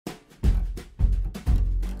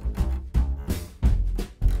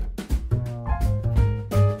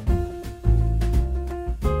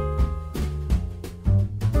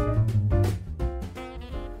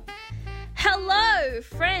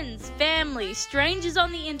family, strangers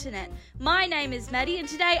on the internet. My name is Maddie, and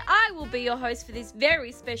today I will be your host for this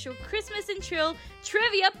very special Christmas and Chill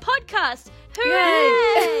Trivia podcast.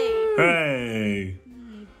 Hooray! Hey!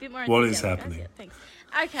 Bit more What is enthusiasm, happening? guys. Yeah, thanks.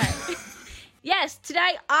 Okay. Yes,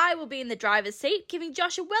 today I will be in the driver's seat, giving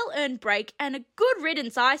Josh a well-earned break and a good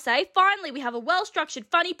riddance, I say. Finally, we have a well-structured,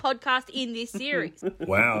 funny podcast in this series.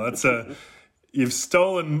 Wow, you've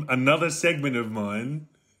stolen another segment of mine,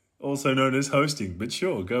 also known as hosting, but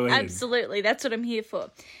sure, go ahead. Absolutely, that's what I'm here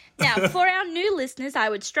for. Now, for our new listeners, I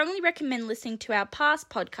would strongly recommend listening to our past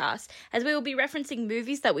podcasts, as we will be referencing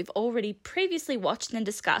movies that we've already previously watched and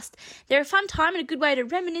discussed. They're a fun time and a good way to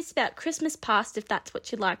reminisce about Christmas past if that's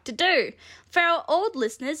what you'd like to do. For our old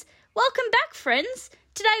listeners, welcome back, friends.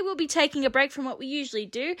 Today we'll be taking a break from what we usually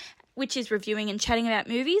do, which is reviewing and chatting about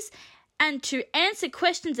movies, and to answer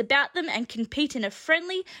questions about them and compete in a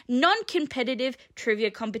friendly, non-competitive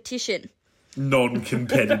trivia competition.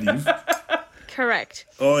 Non-competitive. Correct.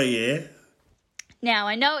 Oh, yeah? Now,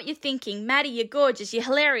 I know what you're thinking. Maddie, you're gorgeous, you're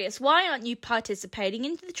hilarious. Why aren't you participating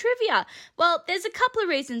in the trivia? Well, there's a couple of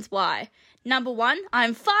reasons why. Number one,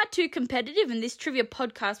 I'm far too competitive and this trivia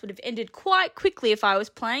podcast would have ended quite quickly if I was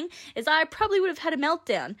playing, as I probably would have had a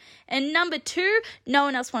meltdown. And number two, no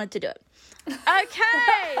one else wanted to do it.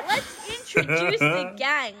 Okay, let's introduce the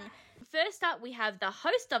gang. First up, we have the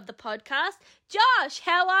host of the podcast, Josh.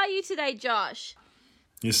 How are you today, Josh?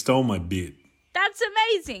 You stole my bit. That's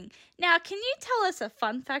amazing. Now, can you tell us a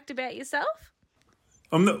fun fact about yourself?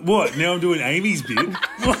 I'm not, what? Now I'm doing Amy's bit?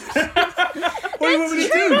 What do you want me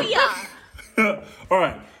to do? All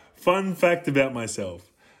right. Fun fact about myself.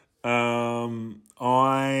 I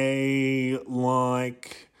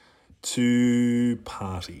like to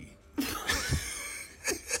party.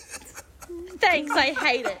 Thanks, I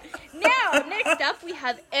hate it. Now, next up, we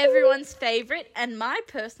have everyone's favourite and my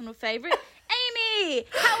personal favourite, Amy.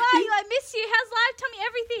 How are you? I miss you. How's life? Tell me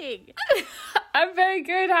everything. I'm very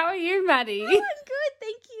good. How are you, Maddie? Oh, I'm good,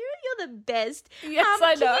 thank you. You're the best. Yes,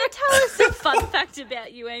 I know. Can you tell us a fun fact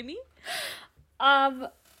about you, Amy? A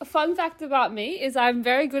fun fact about me is I'm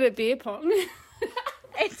very good at beer pong.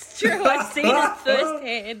 It's true. I've seen it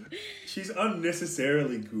firsthand. She's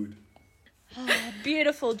unnecessarily good.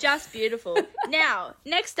 Beautiful, just beautiful. Now,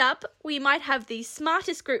 next up, we might have the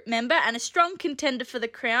smartest group member and a strong contender for the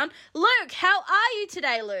crown, Luke. How are you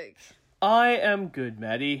today, Luke? I am good,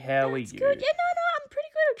 Maddie. How are you? Good. Yeah, no, I'm pretty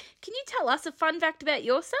good. Can you tell us a fun fact about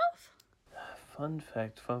yourself? Fun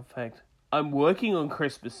fact. I'm working on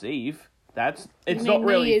Christmas Eve. It's mean not New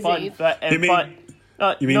really Year's fun. Eve?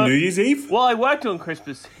 You mean New Year's Eve? Well, I worked on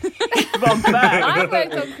Christmas Eve. I'm back. I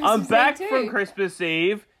worked on Christmas I'm back Eve from too. Christmas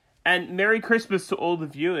Eve. And Merry Christmas to all the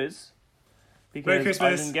viewers. Because Merry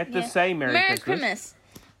Christmas. I didn't get to say Merry Christmas.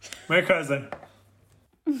 Merry Christmas.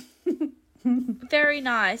 Very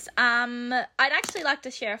nice. I'd actually like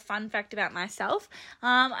to share a fun fact about myself.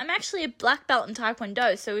 I'm actually a black belt in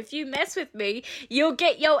Taekwondo, so if you mess with me, you'll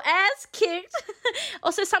get your ass kicked.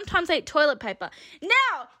 Also, sometimes I eat toilet paper.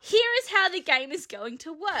 Now, here is how the game is going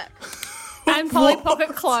to work. And Polly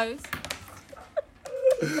Pocket clothes.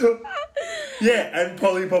 Yeah, and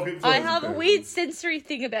Polly Pocket I have a weird sensory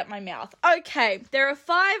thing about my mouth. Okay, there are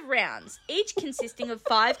 5 rounds, each consisting of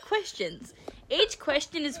 5 questions. Each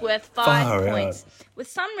question is worth 5 Far points, out. with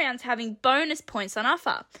some rounds having bonus points on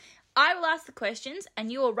offer. I will ask the questions,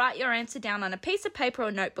 and you will write your answer down on a piece of paper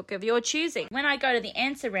or notebook of your choosing. When I go to the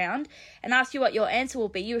answer round and ask you what your answer will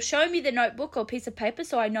be, you'll show me the notebook or piece of paper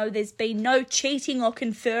so I know there's been no cheating or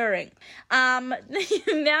conferring. The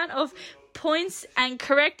amount of points and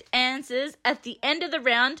correct answers at the end of the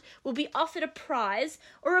round will be offered a prize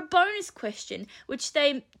or a bonus question, which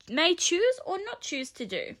they may choose or not choose to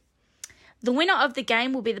do. The winner of the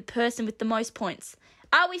game will be the person with the most points.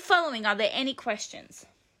 Are we following? Are there any questions?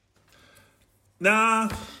 Nah,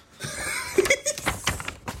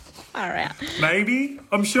 All right. maybe.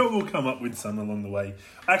 I'm sure we'll come up with some along the way.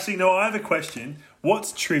 Actually, no, I have a question.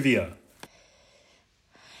 What's trivia?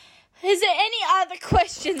 Is there any other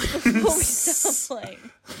questions before we start playing?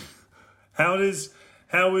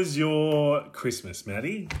 How was your Christmas,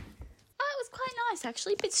 Maddie? Oh, it was quite nice,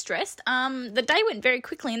 actually. A bit stressed. The day went very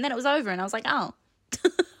quickly and then it was over and I was like, oh.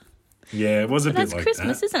 Yeah, it was a bit That's like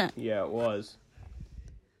Christmas, that. isn't it? Yeah, it was.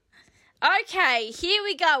 Okay, here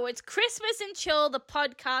we go. It's Christmas and Chill, the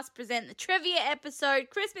podcast present the trivia episode.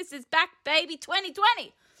 Christmas is back, baby,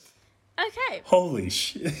 2020. Okay. Holy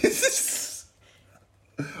shit.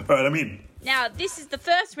 All right, I'm in. Now, this is the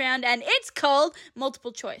first round and it's called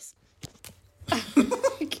multiple choice.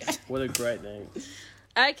 What a great name.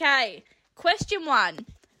 Okay, question 1.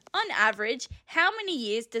 On average, how many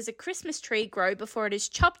years does a Christmas tree grow before it is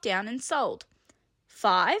chopped down and sold?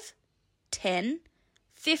 5, 10,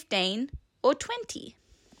 15, or 20?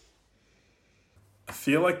 I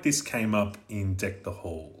feel like this came up in Deck the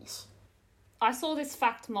Halls. I saw this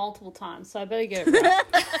fact multiple times, so I better get it right.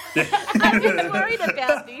 I was worried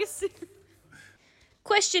about this.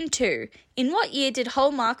 Question 2. In what year did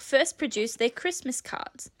Hallmark first produce their Christmas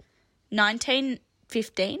cards?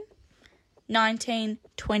 1915,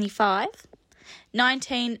 1925,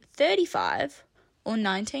 1935, or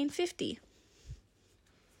 1950?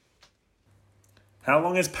 How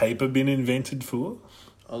long has paper been invented for?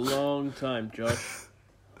 A long time, Josh.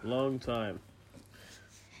 Long time.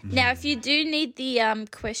 Now, if you do need the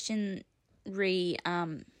question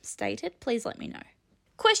stated, please let me know.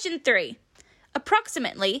 Question 3.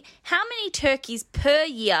 Approximately how many turkeys per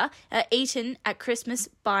year are eaten at Christmas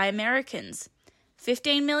by Americans?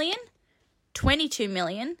 15 million, 22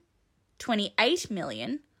 million, 28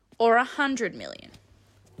 million, or 100 million?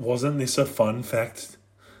 Wasn't this a fun fact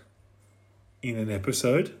in an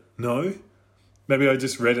episode? No? Maybe I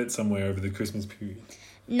just read it somewhere over the Christmas period.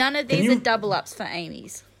 None of these are double ups for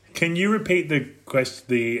Amy's. Can you repeat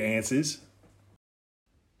the answers?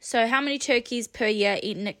 So how many turkeys per year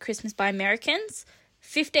eaten at Christmas by Americans?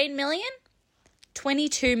 15 million,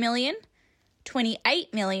 22 million,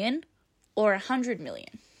 28 million, or 100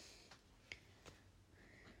 million?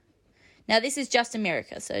 Now, this is just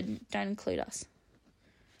America, so don't include us.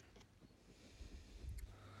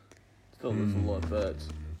 Still, there's a lot of birds.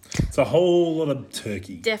 It's a whole lot of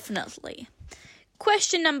turkey. Definitely.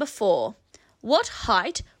 Question number 4. What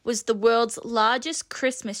height was the world's largest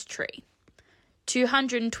Christmas tree?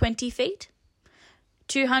 220 feet,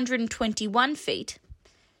 221 feet,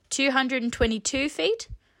 222 feet,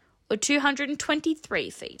 or 223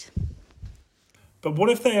 feet? But what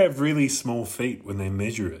if they have really small feet when they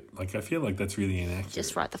measure it? Like, I feel like that's really inaccurate.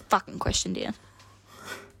 Just write the fucking question down.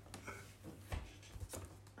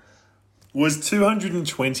 Was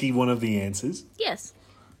 220 one of the answers? Yes.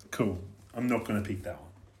 Cool. I'm not going to pick that one.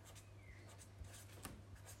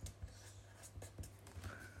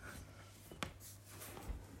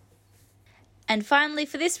 And finally,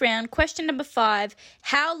 for this round, question number 5.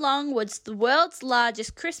 How long was the world's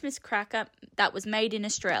largest Christmas cracker that was made in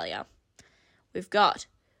Australia? We've got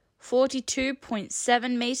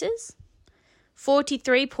 42.7 metres,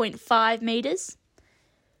 43.5 metres,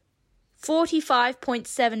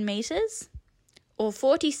 45.7 metres, or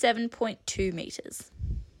 47.2 metres.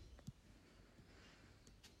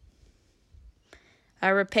 I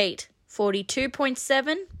repeat,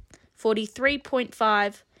 42.7,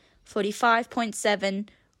 43.5, 45.7,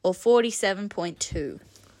 or 47.2.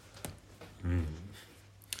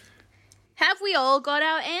 Have we all got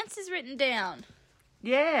our answers written down?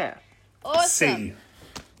 Yeah. Awesome. C.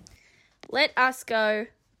 Let us go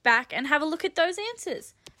back and have a look at those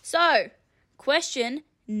answers. So, question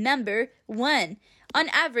number 1. On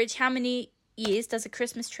average, how many years does a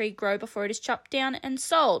Christmas tree grow before it is chopped down and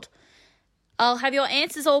sold? I'll have your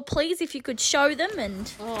answers all, please, if you could show them.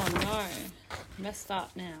 And Oh, no. Messed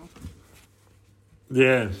up now.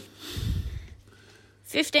 Yeah.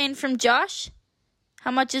 15 from Josh.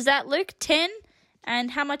 How much is that, Luke? 10.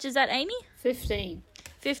 And how much is that, Amy? 15.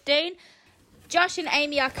 15. Josh and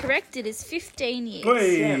Amy are correct. It is 15 years.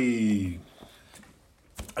 Hey.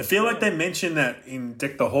 I feel like they mentioned that in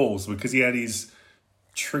Deck the Halls because he had his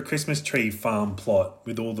Christmas tree farm plot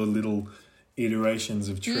with all the little iterations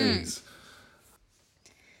of trees.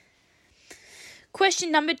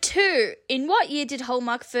 Question number 2. In what year did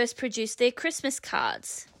Hallmark first produce their Christmas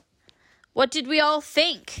cards? What did we all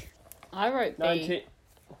think? I wrote B.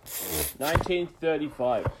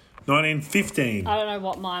 1935. 1915. I don't know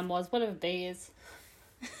what mine was. Whatever B is.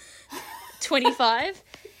 25?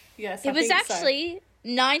 Yes, It was actually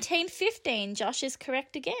 1915. Josh is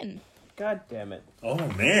correct again. God damn it. Oh,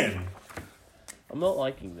 man. I'm not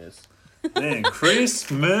liking this. Man,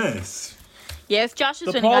 Christmas. Yeah, if Josh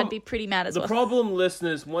was The winning, prob- I'd be pretty mad as The well. problem,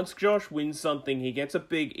 listeners, once Josh wins something, he gets a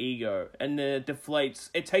big ego and deflates.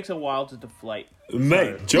 It takes a while to deflate.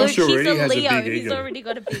 Mate, Josh Luke, already he's a has Leo. a big He's ego. already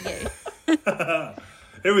got a big ego.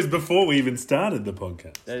 It was before we even started the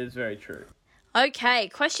podcast. That is very true. Okay,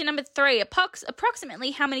 question number 3.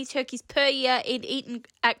 Approximately how many turkeys per year are eaten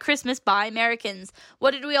at Christmas by Americans?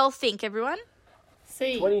 What did we all think, everyone?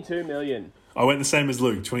 C. 22 million. I went the same as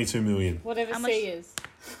Luke, 22 million. Whatever How C much- is.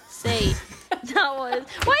 C. That was...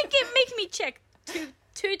 Why make me check?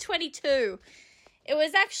 222. It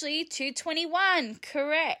was actually 221.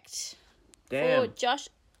 Correct. Damn. For Josh...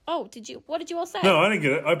 Oh, what did you all say? No, I didn't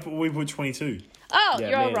get it. We put 22. Oh, Yeah,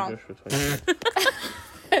 you're me all and wrong. Josh were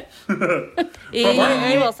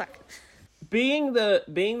 22. You all suck. being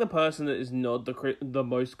the person that is not the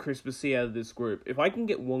most Christmassy out of this group, if I can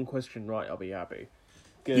get one question right, I'll be happy.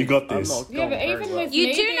 'Cause You got I'm this. not Yeah, going but very even well. with- You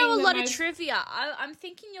Me do being know a the lot of most- trivia. I'm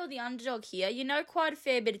thinking you're the underdog here. You know quite a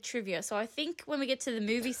fair bit of trivia, so I think when we get to the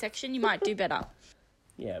movie section, you might do better.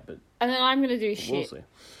 Yeah, but And then I'm gonna do shit. we'll see.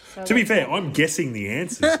 So To be let's- fair, I'm guessing the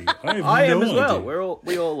answers here. I have I am no as well. idea.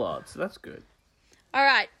 We all are, so that's good. All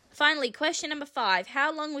right. Finally, question number 5.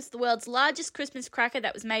 How long was the world's largest Christmas cracker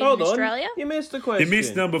that was made Hold in on, Australia? you missed the You question.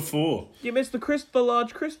 missed number 4. You missed the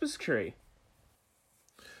large Christmas tree.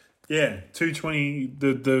 Yeah, 220.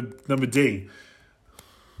 The number D.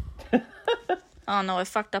 Oh no, I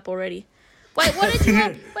fucked up already. Wait, what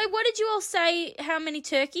did you all say? How many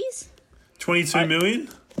turkeys? 22 million.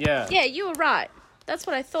 Yeah. Yeah, you were right. That's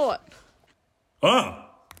what I thought. Oh,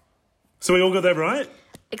 so we all got that right.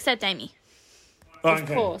 Except Amy. Oh, Of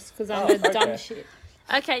course, because I'm the dumb shit.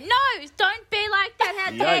 Okay, no, don't be like that.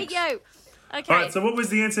 How dare Yikes. you? Okay. All right. So what was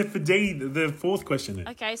the answer for D? The fourth question then.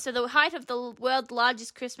 Okay, so the height of the world's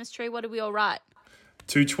largest Christmas tree, what did we all write?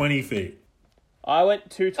 220 feet. I went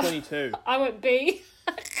 222. I went B.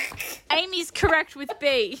 Amy's correct with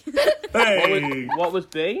B. Hey, What was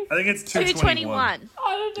B? I think it's 221. 221.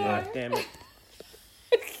 I don't know. God damn it.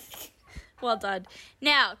 Well done.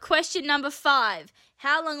 Now, question number 5.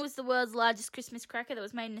 How long was the world's largest Christmas cracker that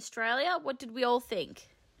was made in Australia? What did we all think?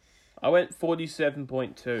 I went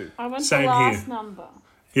 47.2. I went Same the last here. number.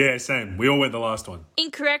 Yeah, same. We all went the last one.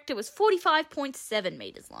 Incorrect. It was 45.7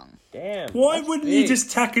 meters long. Damn. Why that's wouldn't you big. just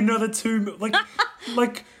tack another 2?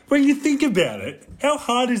 Like when you think about it, how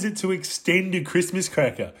hard is it to extend a Christmas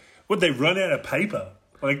cracker? Would they run out of paper?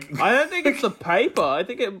 Like I don't think it's the paper. I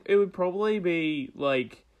think it would probably be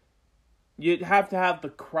like you'd have to have the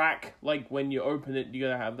crack. Like when you open it, you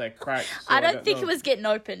gotta have that crack. So I don't think know. it was getting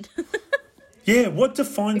opened. yeah, what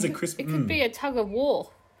defines a It Christmas? could be a tug of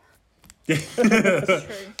war.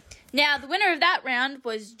 Now, the winner of that round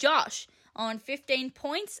was Josh on 15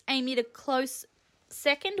 points, Amy to close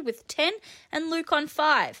second with 10, and Luke on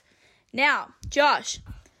 5. Now, Josh,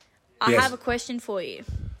 I Yes. have a question for you,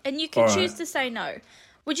 and you can All right. choose to say no.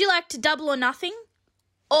 Would you like to double or nothing,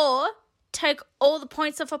 or take all the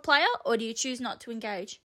points off a player, or do you choose not to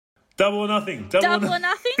engage? Double or nothing. Double or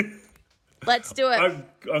nothing? Let's do it.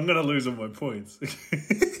 I'm gonna lose all my points.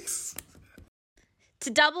 To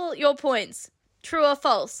double your points, true or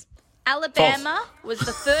false? Alabama was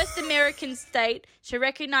the first American state to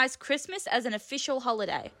recognize Christmas as an official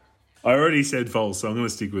holiday. I already said false, so I'm gonna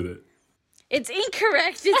stick with it. It's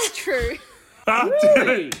incorrect. It's true. Ah, damn it.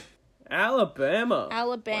 Really? Alabama.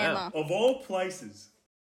 Alabama. Of all places.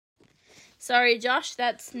 Sorry, Josh.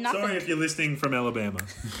 That's nothing. Sorry if you're listening from Alabama.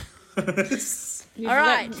 You've All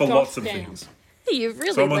right. let For Josh lots of down. things. You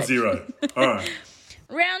really So I'm on let- 0. All right.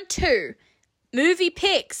 Round 2. Movie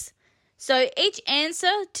picks. So each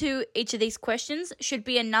answer to each of these questions should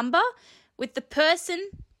be a number with the person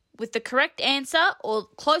with the correct answer or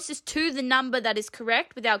closest to the number that is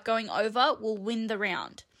correct without going over will win the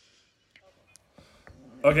round.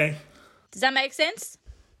 Okay. Does that make sense?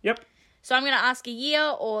 Yep. So I'm going to ask a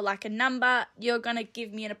year or like a number. You're going to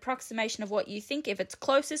give me an approximation of what you think. If it's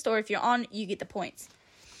closest or if you're on, you get the points.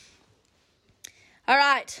 All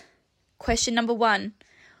right. Question number 1.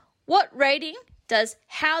 What rating does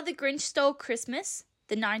How the Grinch Stole Christmas,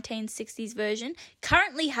 the 1960s version,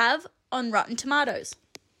 currently have on Rotten Tomatoes?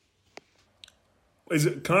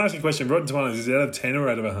 Can I ask you a question? Rotten Tomatoes, is it out of 10 or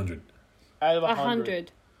out of 100? Out of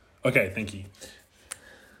 100. Okay, thank you.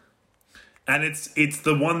 And it's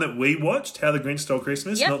the one that we watched, How the Grinch Stole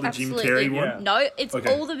Christmas, Yep, not the absolutely. Jim Carrey Yeah. one? No, it's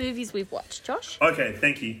Okay. all the movies we've watched, Josh. Okay,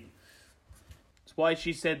 thank you. That's why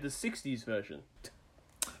she said the 60s version.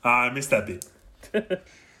 I missed that bit.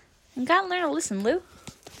 You gotta learn to listen, Lou.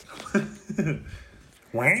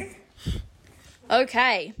 Wah?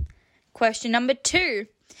 Okay. Question number 2.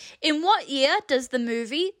 In what year does the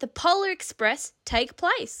movie The Polar Express take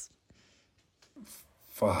place?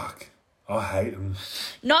 Fuck. I hate them.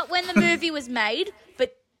 Not when the movie was made,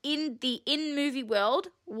 but in the in-movie world,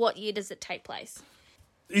 what year does it take place?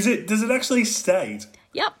 Does it actually state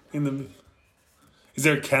Yep. in the... Is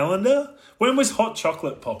there a calendar? When was hot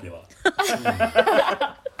chocolate popular?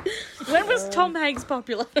 When was Tom Hanks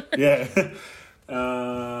popular? Yeah.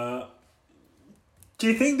 Do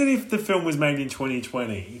you think that if the film was made in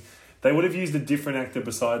 2020, they would have used a different actor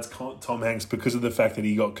besides Tom Hanks because of the fact that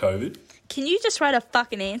he got COVID? Can you just write a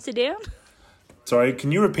fucking answer down? Sorry,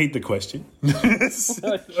 can you repeat the question? Jesus.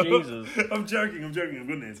 I'm joking. I've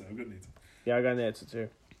got an answer. Yeah, I got an answer too.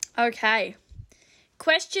 Okay.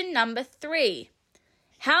 Question number 3.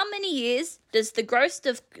 How many years does the ghost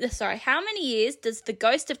of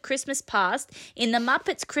Christmas Past in the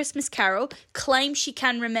Muppets Christmas Carol claim she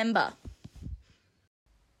can remember?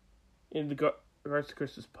 In the Ghost of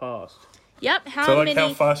Christmas Past. Yep. how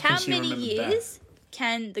fast can she remember years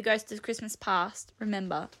can the Ghost of Christmas Past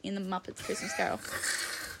remember in the Muppets Christmas Carol?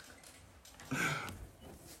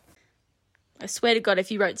 I swear to God,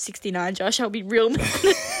 if you wrote 69, Josh, I'll be real mad.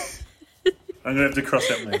 I'm going to have to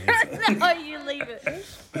cross out my answer. No, you leave it.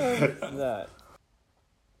 That.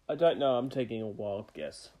 I don't know. I'm taking a wild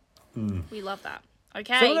guess. We love that.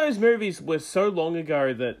 Okay. Some of those movies were so long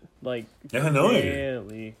ago that, like, Yeah, I know.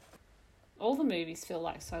 barely. All the movies feel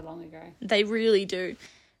like so long ago. They really do.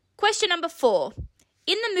 Question number 4.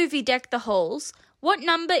 In the movie Deck the Halls, what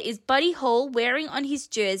number is Buddy Hall wearing on his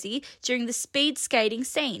jersey during the speed skating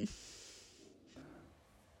scene?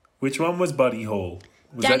 Which one was Buddy Hall?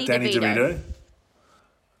 Was Danny that Danny DeVito. DeVito?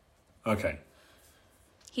 Okay.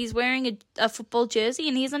 He's wearing a football jersey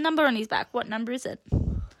and he has a number on his back. What number is it?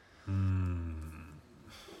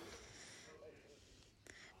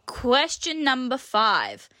 Question number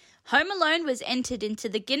 5. Home Alone was entered into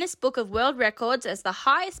the Guinness Book of World Records as the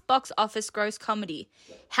highest box office gross comedy.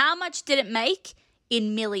 How much did it make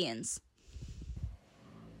in millions?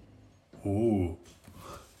 Ooh.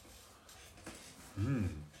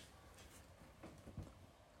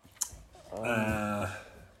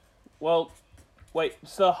 Well, wait.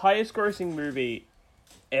 It's the highest grossing movie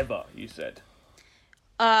ever, you said.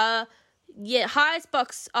 Yeah, highest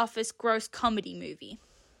box office gross comedy movie.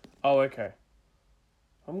 Oh, okay.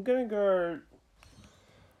 I'm gonna go...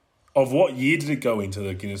 Of what year did it go into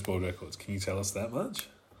the Guinness World Records? Can you tell us that much?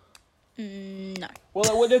 No. Well,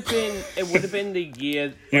 it would have been the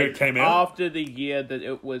year... Year it came out? After the year that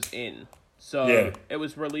it was in. So, Yeah. it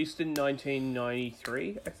was released in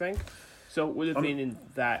 1993, I think. So, it would have been in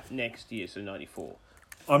that next year, so 94.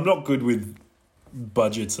 I'm not good with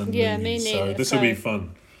budgets and Yeah, me movies, so neither, this will be so-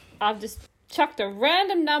 fun. I've just chucked a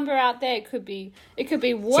random number out there. It could be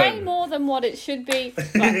way So- more than what it should be. But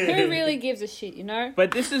who really gives a shit, you know?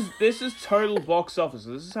 But this is total box office.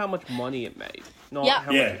 This is how much money it made, not Yeah.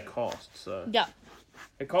 how Yeah. much it cost. So Yeah.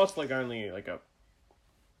 it cost only a... Like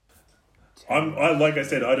I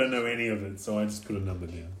said, I don't know any of it, so I just put a number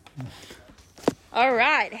down. All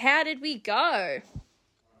right. How did we go?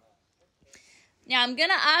 Now, I'm going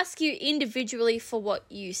to ask you individually for what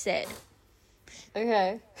you said.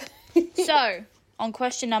 Okay. So, on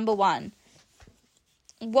question number 1,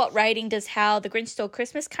 what rating does How the Grinch Stole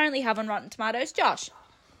Christmas currently have on Rotten Tomatoes? Josh?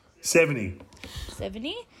 70.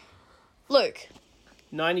 70. Luke?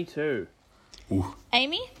 92. Ooh.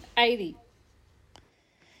 Amy? 80.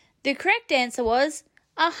 The correct answer was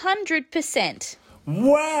 100%.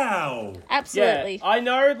 Wow! Absolutely. Yeah, I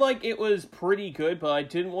know, like, it was pretty good, but I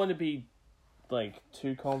didn't want to be, like,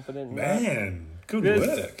 too confident in that. Man, good This-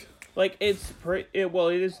 work. Like, it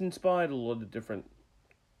has inspired a lot of different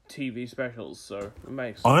TV specials, so it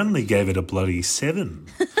makes... I only gave it a bloody 7.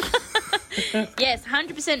 Yes,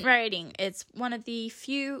 100% rating. It's one of the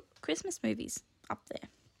few Christmas movies up there.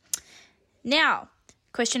 Now,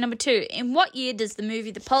 question number 2. In what year does the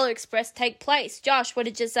movie The Polar Express take place? Josh, what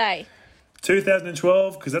did you say?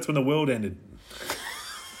 2012, because that's when the world ended.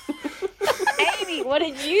 Amy, what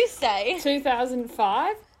did you say?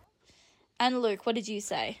 2005. And Luke, what did you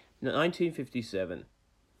say? 1957.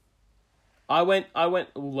 I went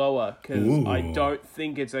lower because Ooh. I don't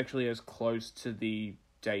think it's actually as close to the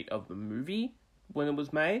date of the movie when it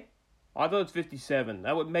was made. I thought it's 57.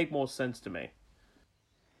 That would make more sense to me.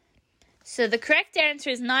 So the correct answer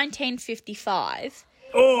is 1955.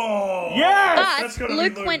 Oh! Yes! But That's gotta be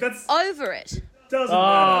Luke Luke. went That's- over it. Doesn't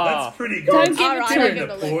Ah. matter. That's pretty good. Don't give All it right, to I'll Giving give him.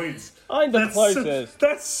 it the to Luke. points. I'm the That's closest.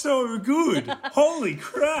 that's so good. Holy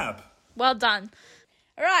crap. Well done.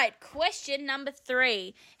 All right, question number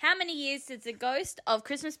 3. How many years does the ghost of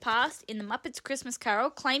Christmas Past in the Muppets Christmas Carol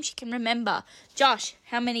claim she can remember? Josh,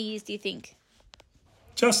 how many years do you think?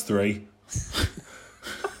 Just 3. Just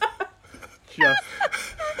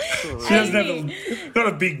She doesn't have not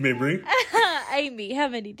a big memory. Amy, how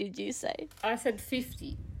many did you say? I said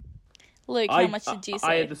 50. Luke, how much did you say?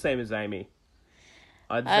 I had the same as Amy.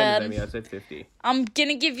 I had the same as Amy. I said 50. I'm going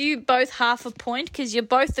to give you both half a point because you're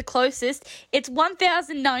both the closest. It's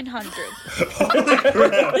 1,900.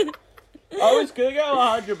 I was gonna go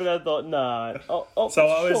 100, but I thought, nah. So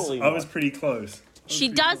I surely was not. pretty close. She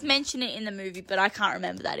does mention it in the movie, but I can't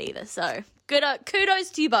remember that either. So good, kudos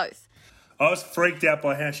to you both. I was freaked out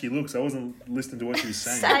by how she looks. I wasn't listening to what she was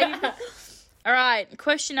saying. Same. All right,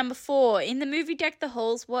 question number 4. In the movie Deck the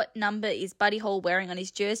Halls, what number is Buddy Hall wearing on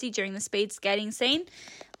his jersey during the speed skating scene?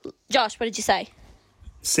 Josh, what did you say?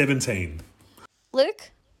 17.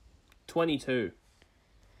 Luke? 22.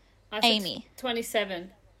 I said Amy.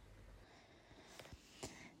 27.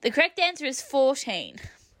 The correct answer is 14.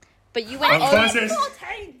 But you went I'm over. closest.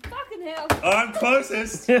 14! Fucking hell. I'm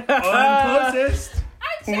closest. I'm closest.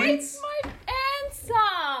 I Points. changed my answer!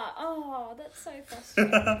 Oh, that's so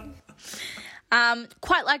frustrating.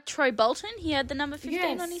 Quite like Troy Bolton, he had the number 15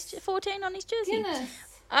 Yes. on his 14 on his jersey. Goodness.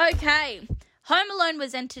 Okay. Home Alone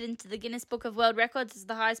was entered into the Guinness Book of World Records as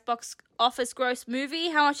the highest box office gross movie.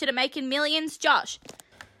 How much did it make in millions, Josh?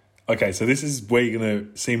 Okay, so this is where you're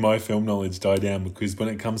going to see my film knowledge die down, because when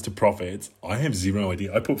it comes to profits, I have zero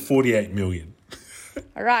idea. I put 48 million.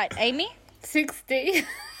 All right, Amy? 60.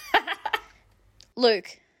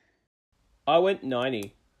 Luke? I went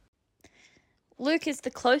 90. Luke is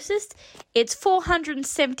the closest. It's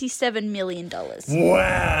 $477 million.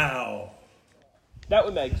 Wow. That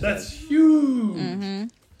would make sense. That's huge.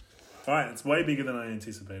 All right, it's way bigger than I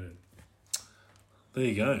anticipated. There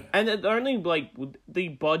you go. And it only, like, the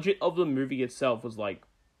budget of the movie itself was, like,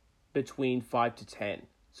 between 5 to 10.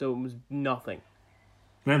 So it was nothing.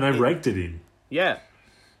 Man, they raked it in. Yeah.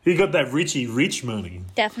 He got that Richie Rich money.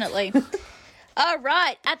 Definitely. All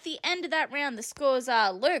right, at the end of that round, the scores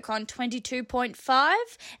are Luke on 22.5,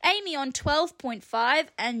 Amy on 12.5,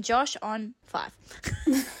 and Josh on 5.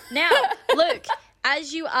 Now, Luke,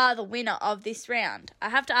 as you are the winner of this round, I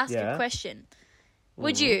have to ask you a Yeah. question.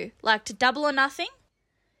 Would you like to double or nothing,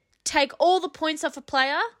 take all the points off a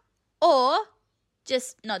player, or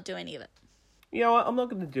just not do any of it? You know what? I'm not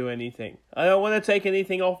going to do anything. I don't want to take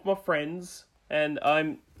anything off my friends, and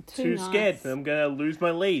I'm too nice. scared that I'm going to lose my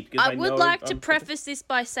lead. I would know like to I'm- preface this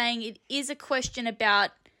by saying it is a question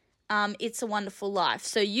about It's a Wonderful Life.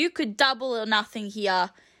 So you could double or nothing here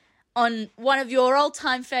on one of your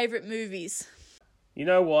all-time favourite movies. You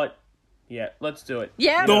know what? Yeah, let's do it.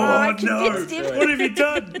 Yeah, Oh, I no. convinced him. What have you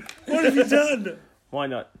done? What have you done? Why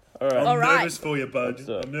not? All right. All I'm right. nervous for you, bud.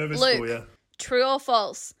 up? I'm nervous Luke. for you. True or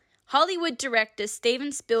false? Hollywood director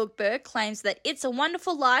Steven Spielberg claims that It's a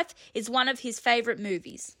Wonderful Life is one of his favourite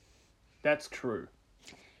movies. That's true.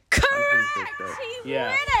 Correct! sure. He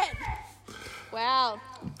Yeah. win it! Wow.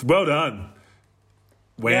 Well done.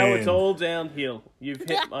 Now it's When- all downhill. You've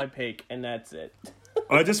hit my peak, and that's it.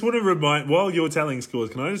 I just want to remind, while you're telling scores,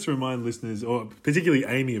 can I just remind listeners, or particularly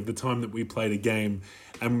Amy, of the time that we played a game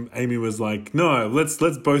and Amy was like, no, let's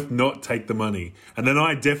both not take the money. And then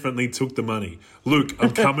I definitely took the money. Luke,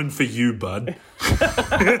 I'm coming for you, bud.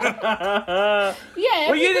 Yeah,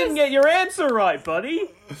 Well, you didn't get your answer right, buddy.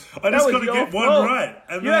 I just was got to your get one fault. right.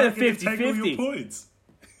 And You then had I a get to take all 50-50. your points.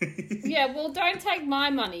 yeah. Well, don't take my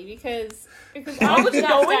money because was after you that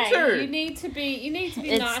going day, to? you need to be It's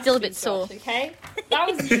nice still a to bit sore. Josh, okay? That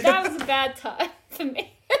was a bad time for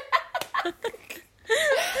me.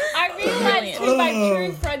 I realised who my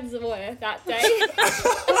true friends were that day.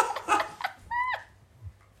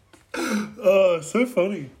 Oh, so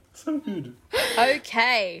funny. So good.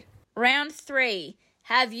 Okay, round 3.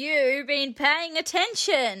 Have you been paying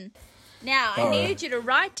attention? Now, I need you to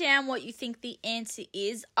write down what you think the answer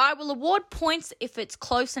is. I will award points if it's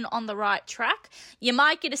close and on the right track. You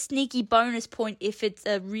might get a sneaky bonus point if it's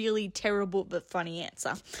a really terrible but funny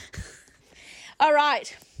answer. All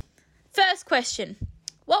right. First question.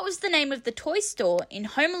 What was the name of the toy store in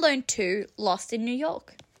Home Alone 2, Lost in New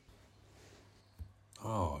York?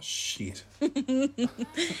 Oh, shit.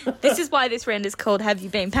 This is why this round is called Have You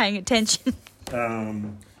Been Paying Attention?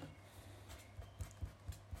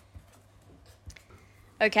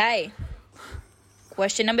 Okay.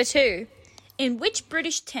 Question number 2. In which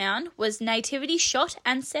British town was Nativity shot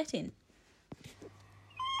and set in?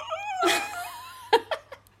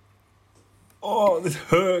 Oh, this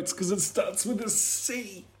hurts because it starts with a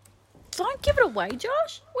C. Don't give it away,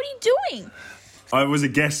 Josh. What are you doing? I was a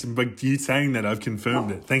guess, but you saying that, I've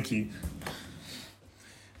confirmed it. Thank you.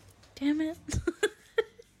 Damn it.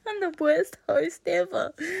 I'm the worst host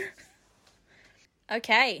ever.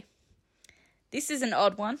 Okay. This is an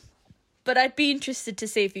odd one, but I'd be interested to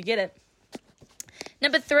see if you get it.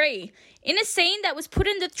 Number 3. In a scene that was put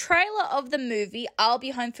in the trailer of the movie I'll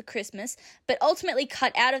Be Home for Christmas, but ultimately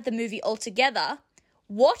cut out of the movie altogether,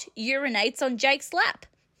 what urinates on Jake's lap?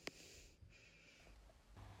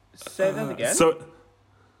 Say that again. So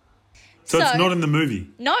it's So- not in the movie.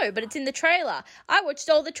 No, but it's in the trailer. I watched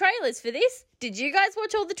all the trailers for this. Did you guys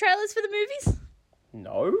watch all the trailers for the movies?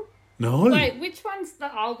 No. No. Wait, which one's the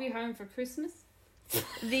I'll Be Home for Christmas?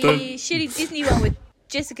 The The- shitty Disney one with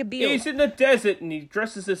Jessica Biel. He's in the desert and he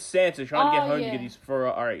dresses as Santa trying to get Oh, home yeah. to get his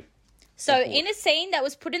Ferrari. So, in a scene that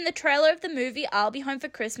was put in the trailer of the movie I'll Be Home for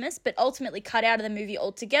Christmas, but ultimately cut out of the movie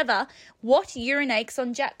altogether, what urinates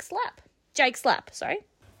on Jake's lap? Sorry.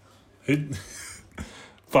 Who-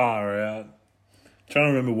 Far out. Trying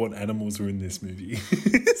to remember what animals were in this movie.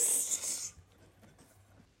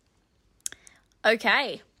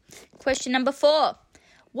 Okay. Question number 4.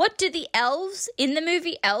 What do the elves in the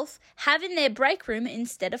movie Elf have in their break room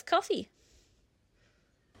instead of coffee?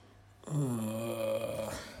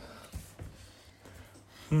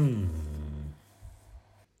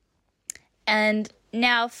 And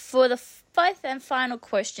now for the fifth and final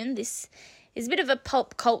question, this is a bit of a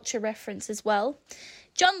pop culture reference as well.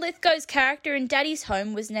 John Lithgow's character in Daddy's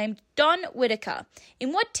Home was named Don Whitaker.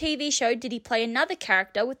 In what TV show did he play another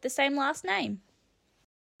character with the same last name?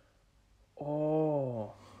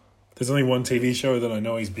 Oh. There's only one TV show that I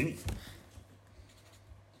know he's been in.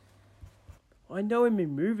 I know him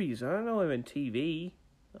in movies. I don't know him in TV.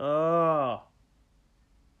 Oh.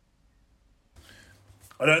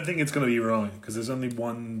 I don't think it's going to be right because there's only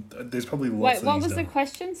one. There's probably lots. Wait, what he's was the done.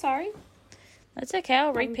 question? Sorry. That's okay,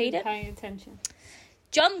 I'll repeat it. Paying attention.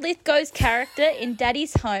 John Lithgow's character in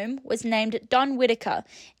Daddy's Home was named Don Whitaker.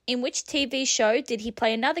 In which TV show did he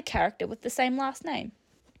play another character with the same last name?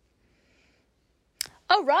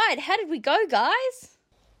 All right, how did we go, guys?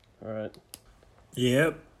 All right.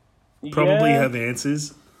 Yep. Probably Yeah, have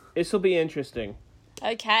answers. This will be interesting.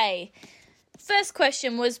 Okay. First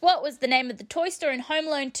question was, what was the name of the toy store in Home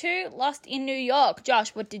Alone 2, Lost in New York? Josh,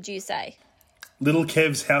 what did you say? Little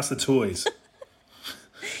Kev's House of Toys.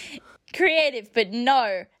 Creative, but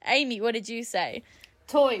no. Amy, what did you say?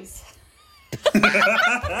 Toys.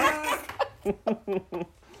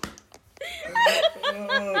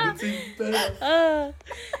 It's even better.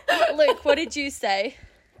 Luke, what did you say?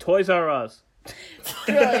 Toys R Us.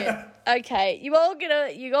 Brilliant. Okay, you all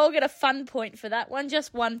get a fun point for that one,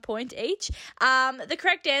 just 1 point each. The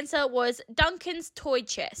correct answer was Duncan's Toy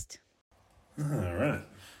Chest. All right.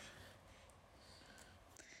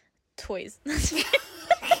 Toys.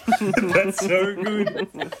 That's so good.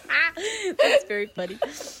 That's very funny.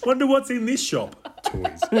 Wonder what's in this shop.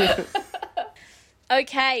 Toys.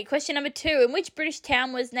 Okay, question number 2. In which British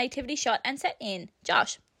town was Nativity shot and set in?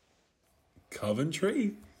 Josh.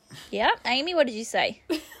 Coventry. Yeah. Amy, what did you say?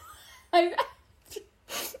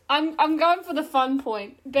 I'm going for the fun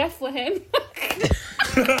point. Bethlehem.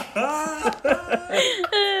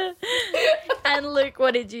 And Luke,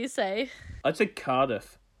 what did you say? I'd say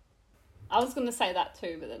Cardiff. I was going to say that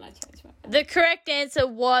too, but then I changed my mind. The correct answer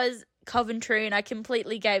was Coventry, and I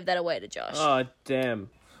completely gave that away to Josh. Oh, damn.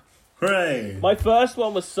 Hooray. My first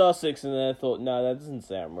one was Sussex, and then I thought, no, that doesn't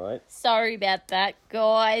sound right. Sorry about that,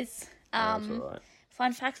 guys. That's all right.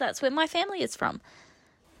 Fun fact, that's where my family is from.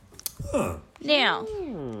 Huh. Now,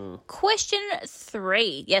 question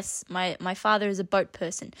 3. Yes, my father is a boat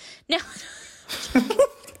person. Now,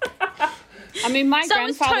 I mean, my So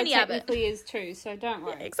is grandfather Tony Abbott. technically is too, so don't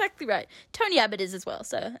worry. exactly right. Tony Abbott is as well,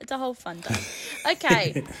 so it's a whole fun time.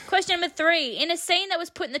 Okay, question number 3. In a scene that was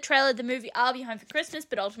put in the trailer of the movie I'll Be Home for Christmas,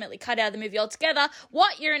 but ultimately cut out of the movie altogether,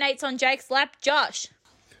 what urinates on Jake's lap? Josh.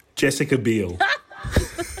 Jessica Biel.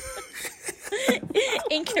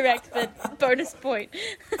 Incorrect, but bonus point.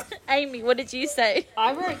 Amy, what did you say?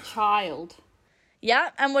 I wrote child. Yeah,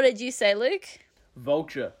 and what did you say, Luke?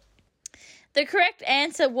 Vulture. The correct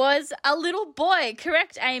answer was a little boy.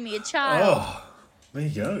 Correct, Amy, a child. Oh, there you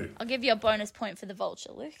go. I'll give you a bonus point for the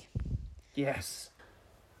vulture, Luke. Yes.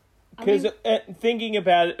 Because thinking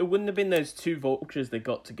about it, it wouldn't have been those two vultures that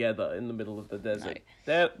got together in the middle of the desert.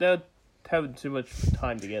 They're having too much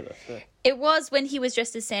time together. So. It was when he was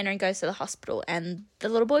dressed as Santa and goes to the hospital and the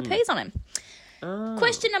little boy pees on him. Oh.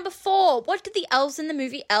 Question number 4. What did the elves in the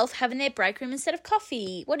movie Elf have in their break room instead of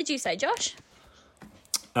coffee? What did you say, Josh?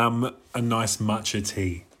 A nice matcha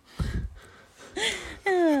tea.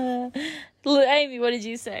 Amy, what did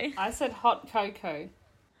you say? I said hot cocoa.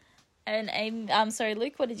 And Amy, I'm sorry,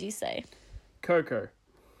 Luke, what did you say? Cocoa.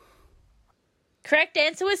 Correct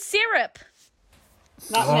answer was syrup.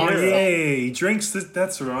 That Oh, makes yeah. sense. He drinks the...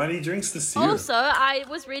 That's right. He drinks the syrup. Also, I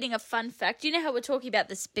was reading a fun fact. You know how we're talking about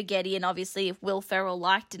the spaghetti and obviously if Will Ferrell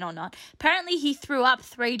liked it or not? Apparently he threw up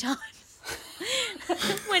 3 times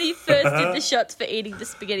when he first did the shots for eating the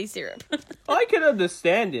spaghetti syrup. I can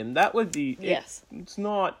understand him. That would be... Yes. It's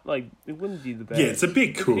not, like, it wouldn't be the best. Yeah, it's a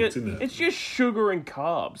bit cooked, It's isn't it? It's just sugar and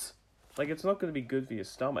carbs. Like, it's not going to be good for your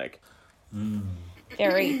stomach.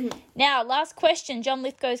 Very. Now, last question. John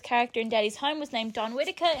Lithgow's character in Daddy's Home was named Don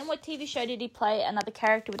Whitaker. In what TV show did he play another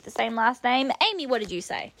character with the same last name? Amy, what did you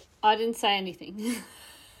say? I didn't say anything.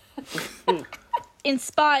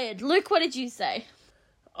 Inspired. Luke, what did you say?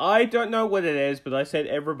 I don't know what it is, but I said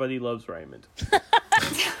Everybody Loves Raymond. I'm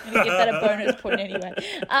going to give that a bonus point anyway.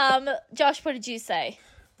 Josh, what did you say?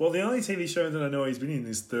 Well, the only TV show that I know he's been in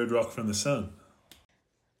is Third Rock from the Sun.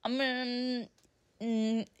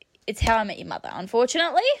 It's How I Met Your Mother,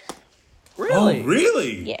 unfortunately. Really? Oh,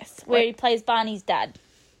 really? Yes, where he plays Barney's dad.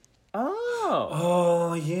 Oh.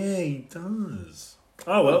 Oh, yeah, he does.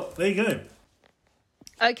 Oh, well, there you go.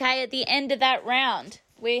 Okay, at the end of that round,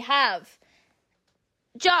 we have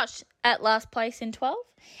Josh at last place in 12,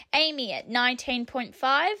 Amy at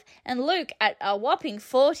 19.5, and Luke at a whopping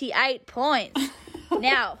 48 points.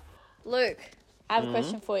 Now, Luke, I have a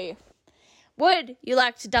question for you. Would you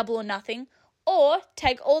like to double or nothing, or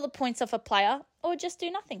take all the points off a player, or just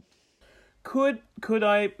do nothing? Could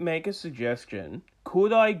I make a suggestion?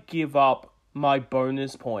 Could I give up my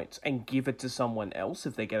bonus points and give it to someone else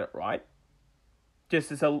if they get it right? Just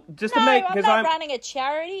to No, make, I'm because not running a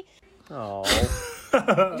charity. Oh.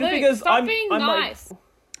 Luke, because stop being I'm nice.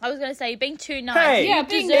 I was going to say, you're being too nice. Hey, Yeah, you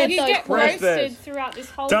being, deserve you those get points. roasted throughout this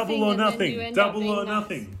whole Double thing. or and then you nothing. end up Double being or nice.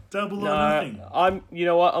 nothing. Double or No, nothing. you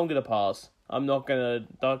know what? I'm gonna pass. I'm not gonna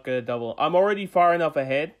double. I'm already far enough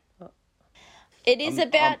ahead. It is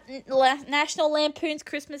about National Lampoon's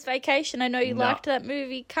Christmas Vacation. I know you No. liked that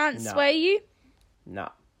movie. Can't No. sway you. Nah.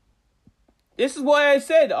 This is why I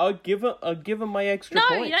said I'll give him my extra No,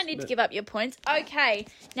 points. you don't need to give up your points. Okay,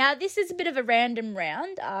 now this is a bit of a random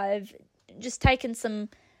round. I've just taken some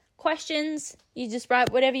questions. You just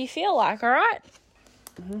write whatever you feel like, all right?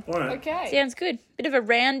 All right. Okay. Sounds good. Bit of a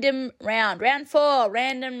random round. Round 4,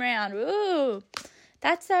 random round. Ooh,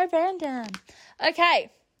 that's so random.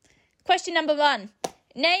 Okay, question number 1.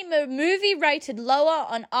 Name a movie rated lower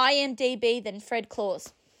on IMDb than Fred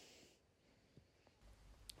Claus.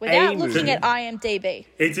 Without A looking movie. at IMDb.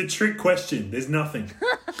 It's a trick question. There's nothing.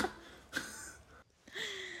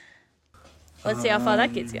 Let's see how far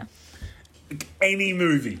that gets you. Any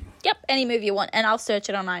movie. Yep, any movie you want, and I'll search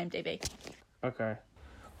it on IMDb. Okay.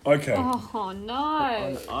 Okay. Oh,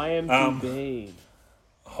 no. IMDb.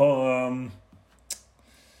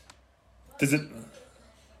 Does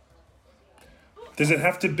it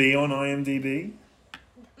have to be on IMDb?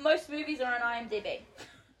 Most movies are on IMDb.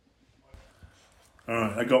 All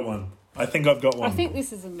right, I got one. I think I've got one. I think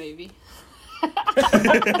this is a movie.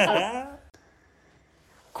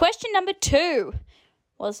 Question number 2.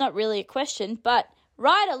 Well, it's not really a question, but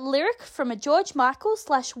write a lyric from a George Michael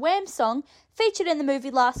 / Wham song featured in the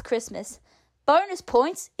movie Last Christmas. Bonus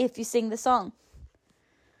points if you sing the song.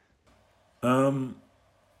 Not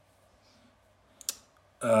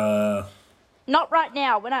right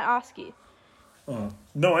now, when I ask you. No,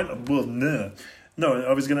 I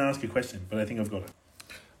was going to ask you a question, but I think I've got it.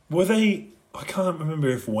 Were they... I can't remember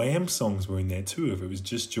if Wham songs were in there too, if it was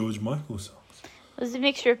just George Michael songs. It was a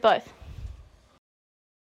mixture of both.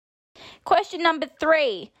 Question number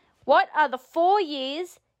 3. What are the 4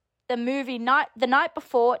 years the movie The Night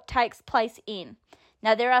Before takes place in?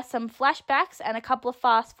 Now, there are some flashbacks and a couple of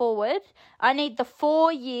fast forward. I need the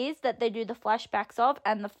 4 years that they do the flashbacks of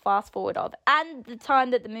and the fast forward of, and the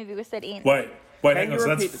time that the movie was set in. Wait, Can hang on. you So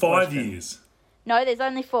that's repeat the 5 question? years. No, there's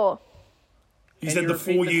only 4. You Can said you the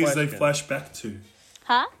repeat 4 the years they question? flash back to.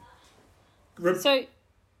 Huh? So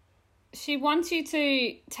she wants you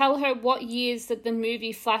to tell her what years that the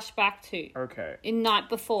movie flashed back to Okay. in Night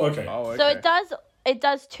Before. Okay. Oh, okay. So it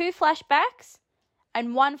does 2 flashbacks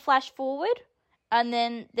and 1 flash forward, and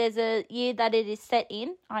then there's a year that it is set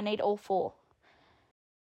in. I need all 4.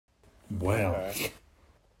 Wow. Okay.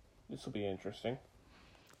 This will be interesting.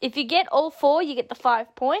 If you get all 4, you get the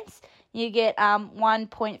 5 points. You get 1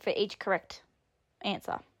 point for each correct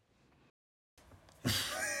answer.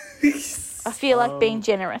 I feel like being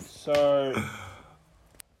generous. So,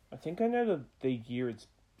 I think I know the year it's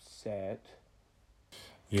set.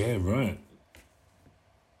 Yeah, right.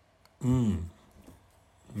 Man,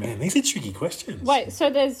 these are tricky questions. Wait, so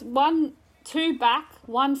there's 2 back,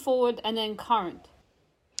 1 forward, and then current.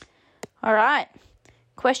 All right.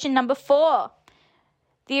 Question number 4.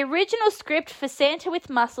 The original script for Santa with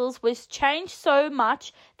Muscles was changed so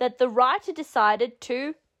much that the writer decided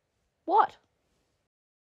to what?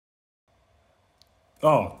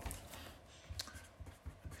 Oh,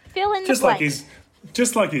 Fill in the just blank.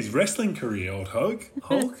 like his wrestling career, old Hulk.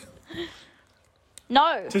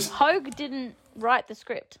 No, Just- Hogue didn't write the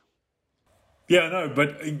script. Yeah, I know,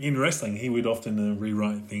 but in wrestling, he would often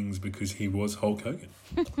rewrite things because he was Hulk Hogan.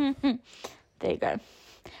 There you go.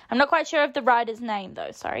 I'm not quite sure of the writer's name,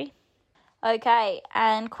 though. Sorry. Okay,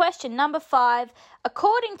 and question number 5.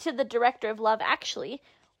 According to the director of Love Actually,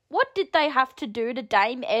 what did they have to do to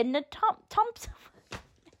Dame Edna Thompson?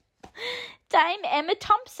 Dame Emma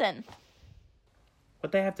Thompson.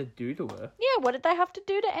 What they have to do to her? Yeah, what did they have to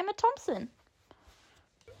do to Emma Thompson?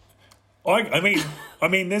 I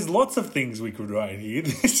mean, there's lots of things we could write here.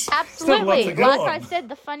 There's not a lot Absolutely. to go Like on. I said,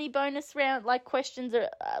 the funny bonus round, like questions are,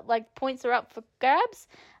 like points are up for grabs.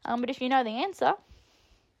 But if you know the answer,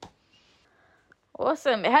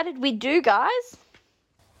 awesome. How did we do, guys?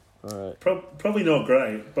 All right. Probably not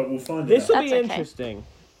great, but we'll find This will out. be That's okay. interesting.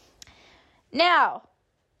 Now,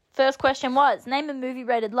 first question was, name a movie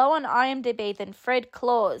rated lower on IMDb than Fred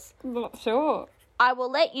Claus. Not sure. I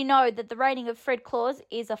will let you know that the rating of Fred Claus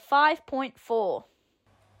is a 5.4.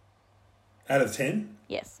 Out of 10?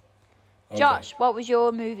 Yes. Okay. Josh, what was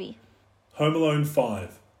your movie? Home Alone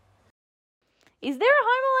 5. Is there a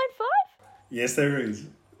Home Alone 5? Yes, there is.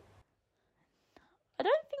 I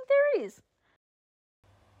don't think there is.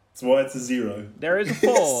 That's why it's a 0. There is a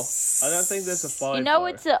 4. I don't think there's a 5. You know,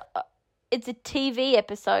 though. it's a TV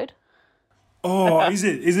episode. Oh, is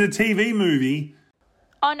it? Is it a TV movie?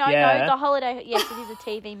 Oh, no, Yeah. no, The Holiday. Yes, it is a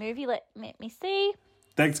TV movie. Let me see.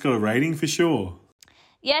 That's got a rating for sure.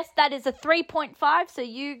 Yes, that is a 3.5, so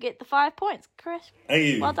you get the 5 points. Chris,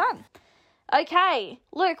 Hey, well done. Okay,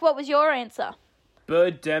 Luke, what was your answer?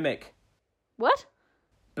 Birdemic. What?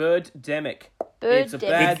 Birdemic. It's a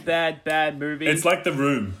Birdemic. bad movie. it's like The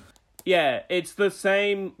Room. Yeah, it's the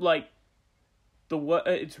same, like,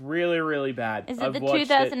 it's really, really bad. Is it I've the watched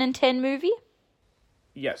 2010 movie?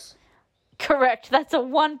 Yes. Correct, that's a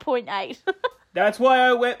 1.8. That's why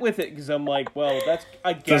I went with it, because I'm like, well, that's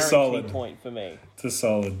a guaranteed solid. point for me. It's a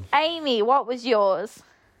solid. Amy, what was yours?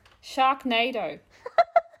 Sharknado.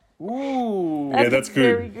 Ooh. Yeah, that's a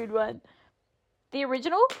good. very good one. The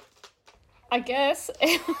original? I guess.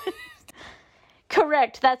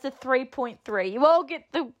 Correct, that's a 3.3. You all get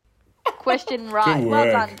the question right. Good Well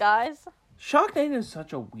work. done, guys. Sharknado is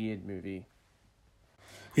such a weird movie.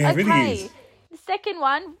 Yeah, it Okay. really is. The second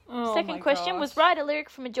one, Oh second my question gosh. was write a lyric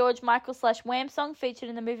from a George Michael / Wham song featured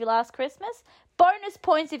in the movie Last Christmas. Bonus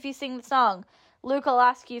points if you sing the song. Luke, I'll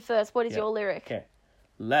ask you first. What is your lyric? Okay.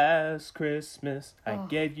 Last Christmas, I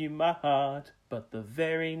gave you my heart, but the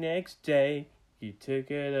very next day, you took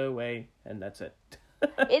it away. And that's it.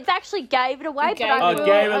 It's actually gave it away, but Gave I it will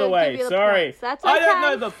gave it give away. you the Sorry. points. That's okay. I don't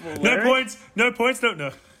know the full No lyric. points. No points. No. No,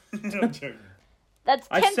 I'm joking. That's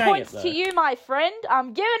I 10 sang it, points though. to you, my friend.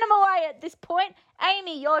 I'm giving them away at this point.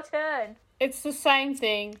 Amy, your turn. It's the same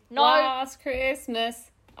thing. No. Last Christmas,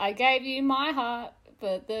 I gave you my heart,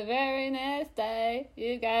 but the very next day,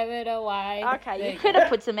 you gave it away. Okay, There you could have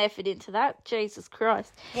put some effort into that. Jesus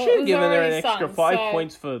Christ. Well, Should it have was given her an already extra sung, 5 so-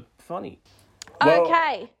 points for funny. Well-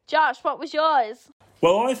 Okay, Josh, what was yours?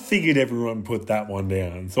 Well, I figured everyone put that one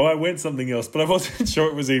down, so I went something else, but I wasn't sure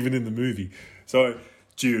it was even in the movie. So,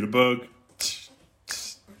 Judabug.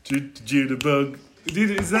 Judabug.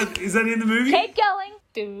 Is that in the movie? Keep going.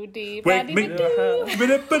 Doody Wake buddy me, doo. No,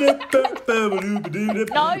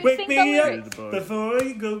 Wake sing the me up lyrics. before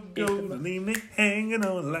you go. Leave me hanging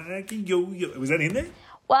on like a yo-yo. Was that in there?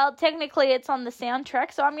 Well, technically it's on the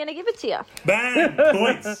soundtrack, so I'm going to give it to you. Bang!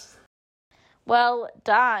 Points. Well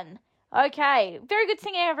done. Okay, very good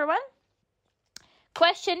singing, everyone.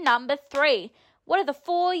 Question number 3. What are the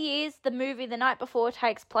 4 years the movie The Night Before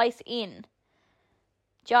takes place in?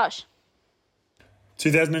 Josh.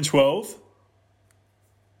 2012,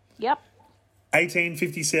 Yep.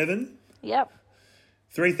 1857, Yep.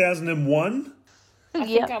 3001, I Yep.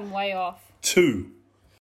 think I'm way off. 2.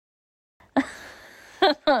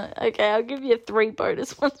 Okay, I'll give you 3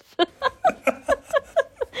 bonus ones.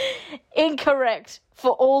 Incorrect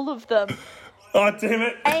for all of them. Oh, damn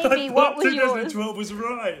it. Amy, I what thought was yours? 2012 was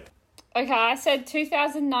right. Okay, I said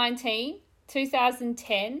 2019,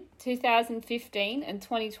 2010, 2015, and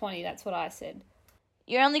 2020. That's what I said.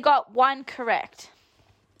 You only got 1 correct.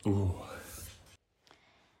 Ooh.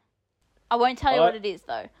 I won't tell you I- what it is,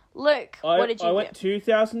 though. Luke, what did you I do? went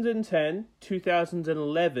 2010,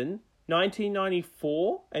 2011,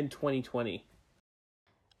 1994, and 2020.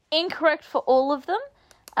 Incorrect for all of them.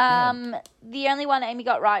 The only one Amy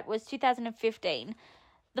got right was 2015.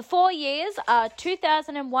 The 4 years are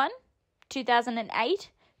 2001, 2008,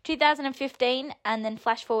 2015, and then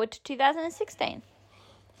flash forward to 2016.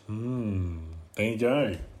 There you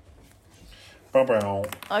go. Bow-bow.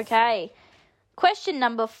 Okay. Question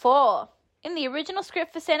number 4. In the original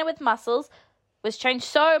script for Santa with Muscles was changed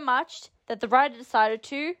so much that the writer decided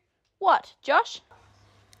to... What, Josh?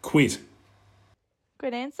 Quit.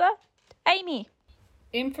 Good answer. Amy.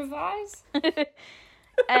 Improvise?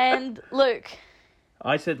 And Luke.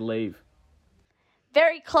 I said leave.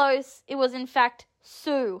 Very close. It was, in fact,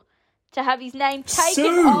 sue. To have his name taken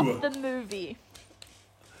Sue! off the movie.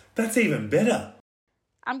 That's even better.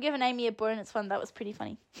 I'm giving Amy a bonus one. That was pretty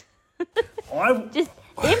funny. I Just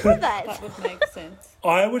improvise. That would make sense.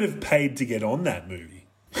 would have paid to get on that movie.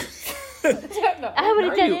 don't know. I would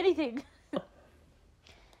have No, done you- anything.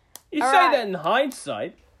 You All say right. that in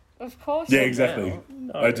hindsight. Of course. Yeah, you exactly.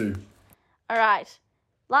 No. I do. All right.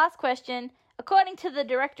 Last question. According to the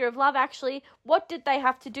director of Love Actually, what did they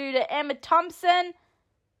have to do to Emma Thompson?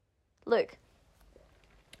 Luke.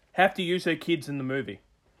 Have to use her kids in the movie.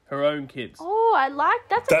 Her own kids. Oh, I like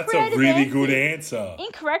that's That's a creative really answer. good answer.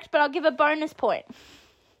 Incorrect, but I'll give a bonus point.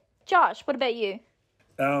 Josh, what about you?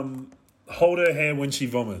 Hold her hair when she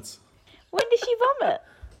vomits. When does she vomit?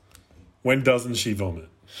 When doesn't she vomit?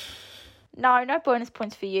 No bonus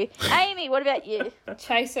points for you. Amy, what about you?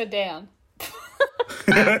 Chase her down.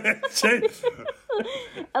 Chase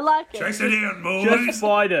I like it. her down, boys. Just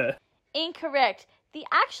fight her. Incorrect. The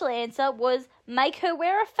actual answer was make her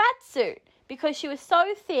wear a fat suit because she was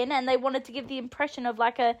so thin and they wanted to give the impression of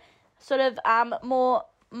like a sort of more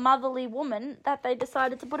motherly woman that they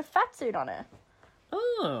decided to put a fat suit on her.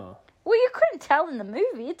 Oh. Well, you couldn't tell in the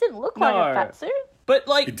movie. It didn't look like a No. fat suit. But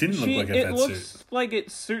like It didn't look like a it fat looks suit. like it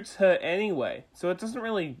suits her anyway, so it doesn't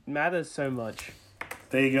really matter so much.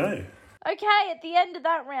 There you go. Okay, at the end of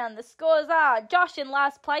that round, the scores are Josh in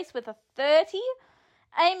last place with a 30,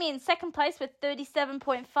 Amy in second place with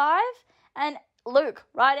 37.5, and Luke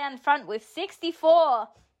right down in front with 64.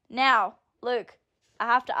 Now, Luke, I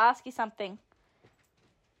have to ask you something.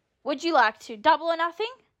 Would you like to double or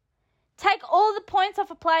nothing? Take all the points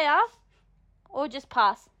off a player? Or just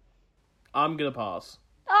pass? I'm gonna pass.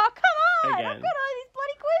 Oh, come on! Again. I've got all these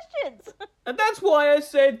bloody questions. And that's why I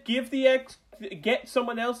said get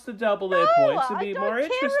someone else to double their points to be I more don't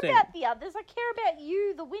care interesting. about the others. I care about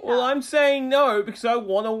you, the winner. Well, I'm saying no because I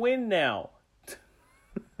want to win now.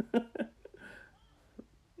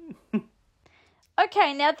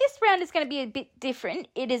 Okay, now this round is going to be a bit different.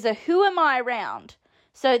 It is a Who Am I round.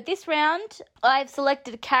 So this round, I've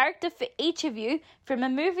selected a character for each of you from a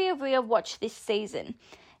movie we have watched this season.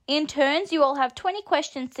 In turns, you all have 20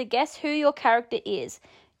 questions to guess who your character is.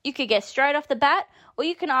 You could guess straight off the bat, or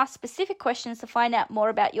you can ask specific questions to find out more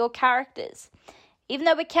about your characters. Even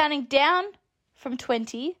though we're counting down from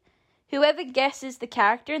 20, whoever guesses the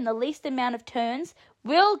character in the least amount of turns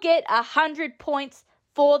will get 100 points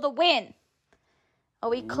for the win. Are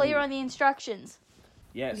we clear on the instructions?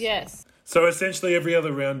 Yes. Yes. So essentially every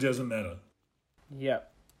other round doesn't matter. Yeah.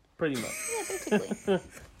 Pretty much. Yeah, basically.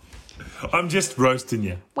 I'm just roasting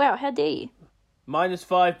you. Wow, how dare you? Minus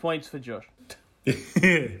 5 points for Josh.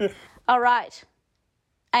 All right.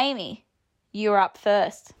 Amy, you're up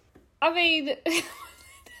first. I mean, there's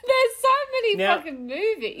so many Now- fucking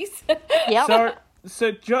movies. Yep. So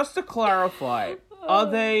just to clarify, are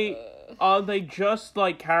they just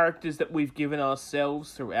like characters that we've given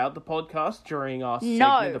ourselves throughout the podcast during our segment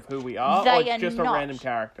No, of who we are, they or it's are just not. a random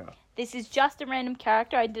character? This is just a random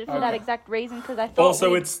character. I did it for that exact reason because I thought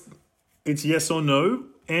Also, we'd- it's yes or no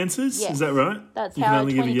answers. Yes. Is that right? That's you how can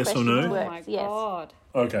only give a 20 yes or questions no. work. Oh my Yes. god.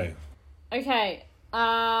 Okay. Okay.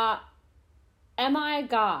 Am I a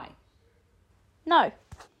guy? No.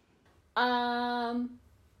 Am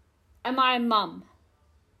I a mum?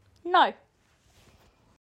 No.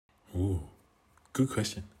 Ooh, good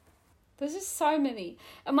question. There's just so many.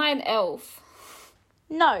 Am I an elf?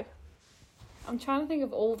 No. I'm trying to think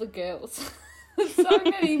of all the girls. There's so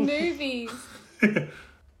many movies.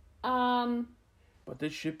 But there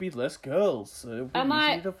should be less girls, so it'll be Am easier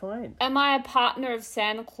I- to find. Am I a partner of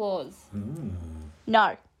Santa Claus?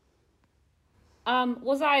 No.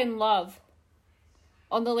 Was I in love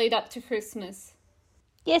on the lead up to Christmas?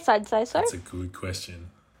 Yes, I'd say so. That's a good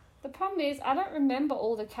question. The problem is I don't remember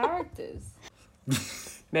all the characters.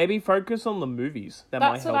 Maybe focus on the movies. That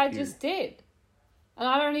That's might what help I you. just did. And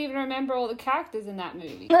I don't even remember all the characters in that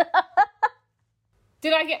movie.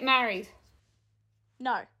 Did I get married?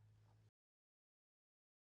 No.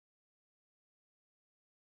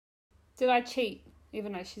 Did I cheat?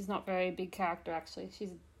 Even though she's not very big character, actually.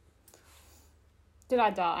 Did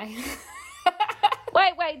I die?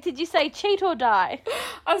 Wait. Did you say cheat or die?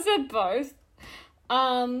 I said both.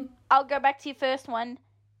 I'll go back to your first one.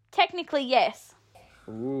 Technically, yes.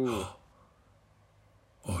 Ooh.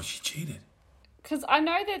 Oh, she cheated. Because I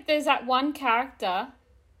know that there's that one character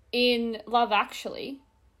in Love Actually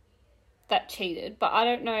that cheated, but I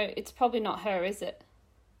don't know. It's probably not her, is it?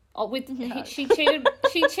 Oh, she cheated.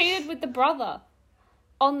 She cheated with the brother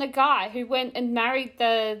on the guy who went and married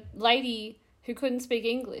the lady who couldn't speak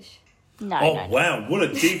English. No, Oh, no. wow. What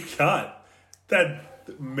a deep cut.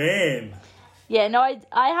 That, man. Yeah, no,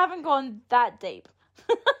 I haven't gone that deep.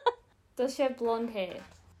 Does she have blonde hair?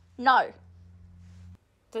 No.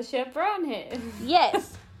 Does she have brown hair?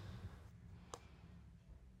 Yes.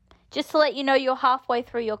 Just to let you know, you're halfway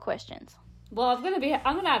through your questions. Well, I'm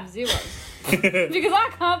gonna have zeros. Because I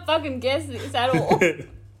can't fucking guess this at all.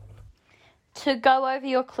 To go over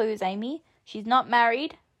your clues, Amy, she's not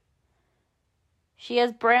married. She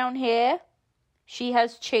has brown hair. She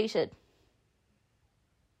has cheated.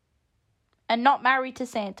 And not married to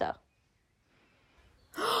Santa.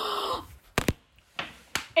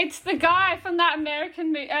 It's the guy from that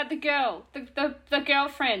American movie, the girl, the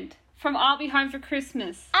girlfriend from I'll Be Home for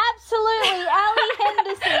Christmas. Absolutely, Ali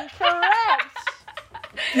Henderson, correct.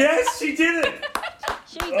 Yes, she did it.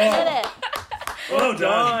 She did it. Well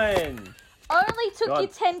done. Only took God. you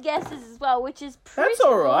 10 guesses as well, which is pretty That's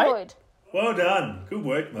all right. good. Well done. Good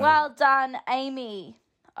work, mate. Well done, Amy.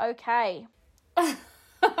 Okay.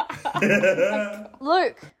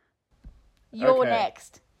 Luke, you're Okay.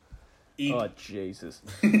 next. Eat. Oh, Jesus.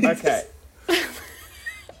 Okay.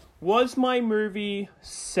 Was my movie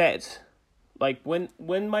set, like, when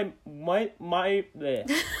my there.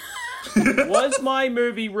 Was my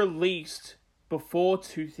movie released before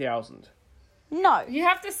 2000? No. You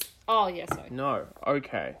have to... Oh, yeah, sorry. No.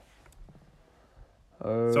 Okay.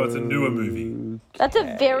 So it's a newer movie. That's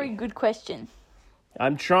a very good question.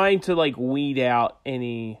 I'm trying to, like, weed out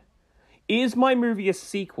any... Is my movie a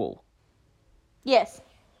sequel? Yes.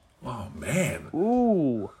 Oh, man.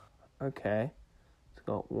 Ooh. Okay. It's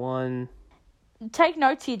got one... Take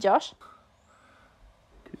notes here, Josh.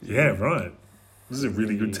 Yeah, right. This is a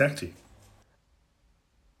really good tactic.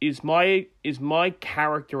 Is my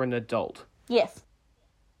character an adult? Yes.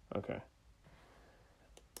 Okay.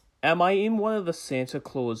 Am I in one of the Santa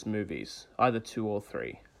Claus movies? Either 2 or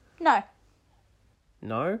 3? No.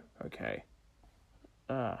 No? Okay.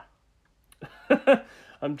 I'm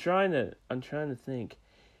trying to think.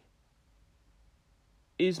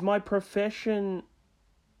 Is my profession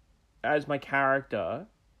as my character,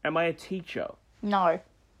 am I a teacher? No.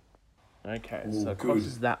 Okay, Ooh, so good.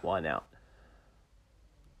 crosses that one out.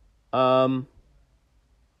 Am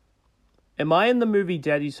I in the movie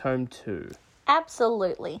Daddy's Home 2?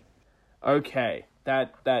 Absolutely. Okay,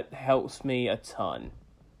 that helps me a ton.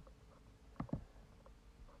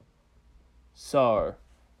 So,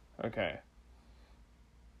 okay.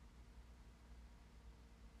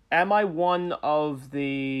 Am I one of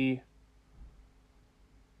the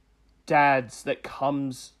dads that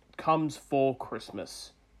comes for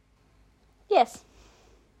Christmas? Yes.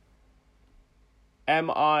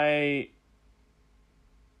 Am I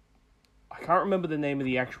can't remember the name of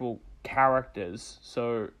the actual characters,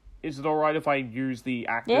 so is it alright if I use the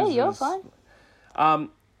actors? Yeah, you're as- fine.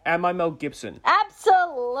 Am I Mel Gibson?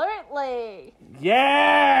 Absolutely.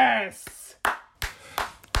 Yes!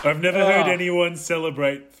 I've never heard anyone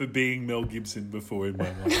celebrate for being Mel Gibson before in my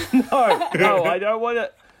life. No, I don't want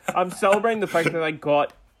to. I'm celebrating the fact that I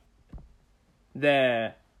got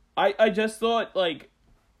there. I just thought, like,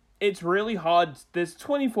 it's really hard. There's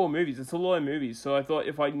 24 movies. It's a lot of movies. So I thought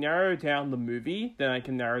if I narrow down the movie, then I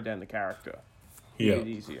can narrow down the character. Yeah. Make it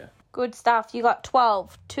easier. Good stuff. You got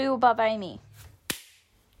 12. 2 above Amy.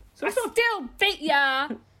 So I it's not... still beat ya.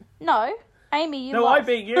 No. Amy, you No, lost. I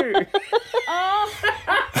beat you. That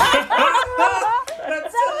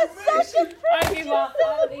was such a I give up.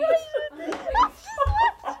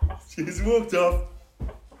 She's walked off.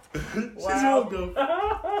 She's walked off.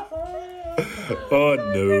 Oh,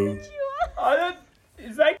 no. I don't...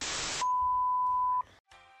 Is that...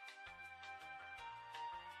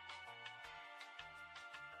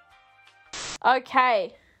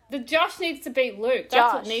 Okay. The Josh needs to beat Luke.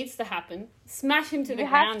 That's what Josh. needs to happen. Smash him to the You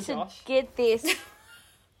ground, have to Josh. get this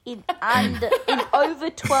in over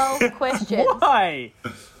 12 questions. Why?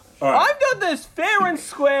 All right. I've done this fair and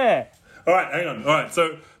square. All right, hang on. All right,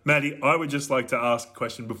 so, Maddie, I would just like to ask a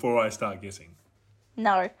question before I start guessing.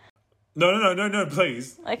 No. No,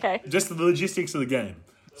 please. Okay. Just the logistics of the game.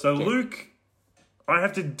 So, Luke, I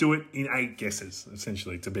have to do it in 8 guesses,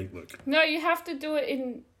 essentially, to beat Luke. No, you have to do it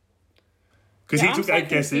in... Because Yeah, he I'm took so 8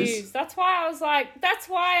 guesses. confused. That's why I was like... That's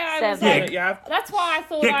why I was 7. like... You have... That's why I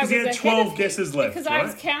thought Yeah, I 'cause was he had ahead 12 of him, guesses left, because I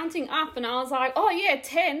was right? counting up and I was like, oh yeah,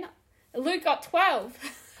 10. Luke got 12.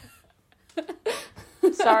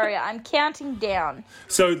 Sorry, I'm counting down.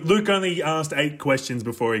 So, Luke only asked 8 questions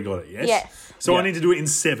before he got it, yes? Yes. So, I Yeah. need to do it in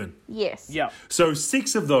 7. Yes. Yeah. So,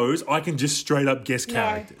 6 of those, I can just straight up guess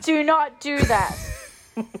characters. Do not do that.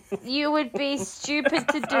 You would be stupid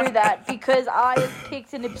to do that because I have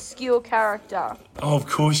picked an obscure character. Oh, of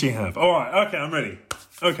course you have. All right, okay, I'm ready.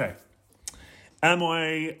 Okay. Am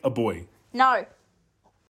I a boy? No.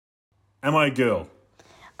 Am I a girl?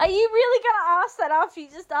 Are you really going to ask that after you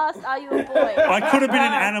just asked, are you a boy? I could have been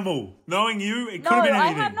an animal. Knowing you, it could No, have been I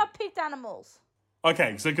anything. have not picked animals.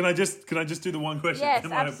 Okay, so can I just do the one question? Yes,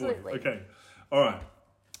 Am I a boy? absolutely. Okay. All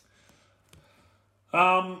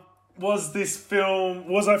right. Was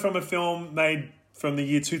I from a film made from the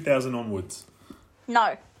year 2000 onwards?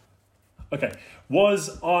 No. Okay.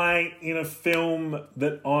 Was I in a film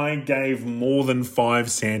that I gave more than 5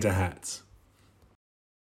 Santa hats?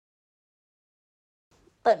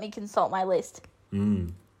 Let me consult my list.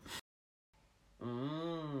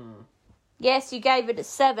 Yes, you gave it a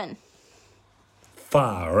 7.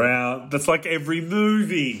 Far out. That's like every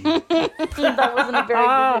movie. That wasn't a very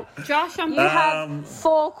good. Josh, I'm You have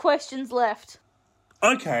 4 questions left.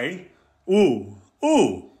 Okay. Ooh.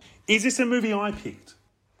 Is this a movie I picked?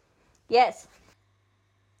 Yes.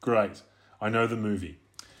 Great. I know the movie.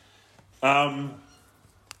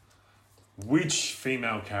 Which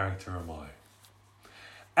female character am I?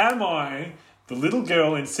 Am I the little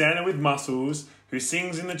girl in Santa with Muscles who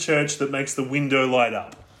sings in the church that makes the window light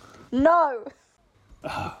up? No.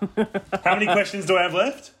 How many questions do I have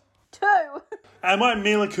left? 2. Am I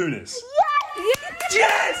Mila Kunis? Yes!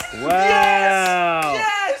 Yes! Wow.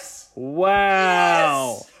 Yes!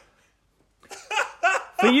 Wow.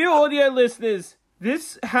 For you audio listeners,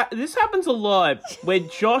 this happens a lot where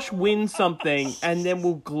Josh wins something and then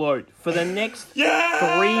will gloat for the next 3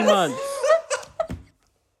 months.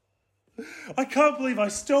 I can't believe I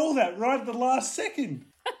stole that right at the last second.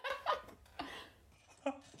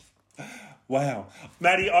 Wow.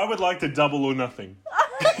 Maddie, I would like to double or nothing.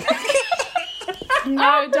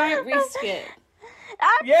 No, don't risk it.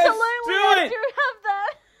 Absolutely, do I it. do have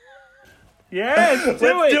that. Yes, Let's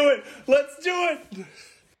do it. Let's do it.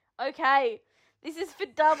 Okay, this is for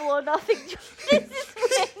double or nothing. This is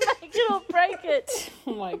where make it or break it.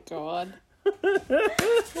 Oh my god.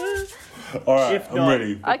 All right, If I'm not,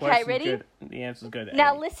 ready. the Okay, question's ready? good. The answer's good.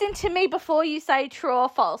 Now Amy. listen to me before you say true or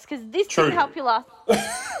false, because this True. didn't help you last.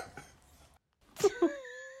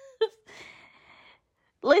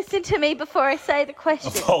 Listen to me before I say the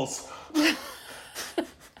question. False.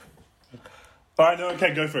 All right, no,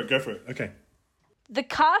 okay, go for it. Okay. The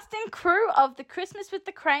cast and crew of The Christmas with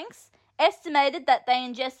the Cranks estimated that they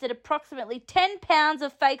ingested approximately 10 pounds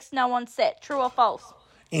of fake snow on set. True or false?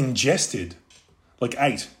 Ingested. Like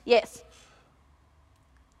 8. Yes.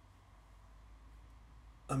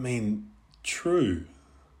 I mean, true.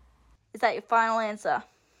 Is that your final answer?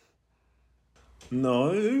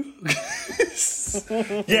 No.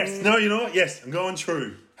 Yes, no, you know what? Yes, I'm going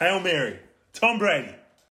true. Hail Mary. Tom Brady.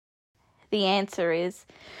 The answer is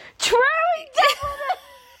true. He did.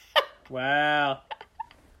 Wow.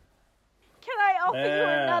 Can I offer you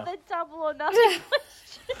Yeah. another double or nothing?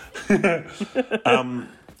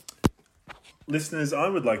 Listeners, I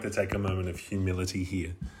would like to take a moment of humility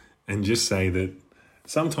here and just say that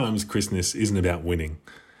sometimes Christmas isn't about winning.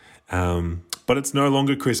 But it's no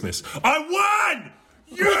longer Christmas. I won!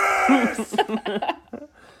 Yes!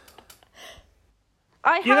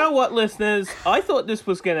 You know what, listeners? I thought this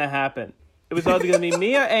was going to happen. It was either going to be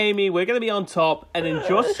me or Amy. We're going to be on top, and then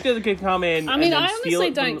Josh is going to come in. I mean, and then I steal honestly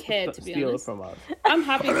it from- don't care, to be steal honest. it from us. I'm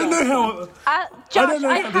happy I don't know about how... Josh, don't know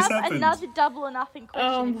I how this have happened. another double or nothing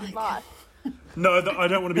question Oh if my you'd like. No, I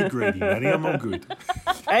don't want to be greedy, Maddie. I'm all good.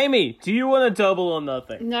 Amy, do you want a double or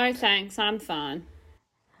nothing? No thanks, I'm fine.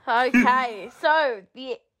 Okay, so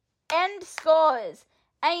the end scores.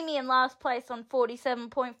 Amy in last place on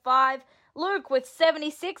 47.5. Luke with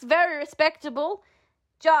 76, very respectable.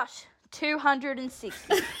 Josh, 260.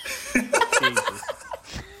 Jesus.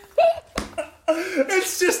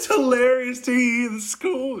 It's just hilarious to hear the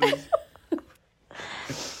scores.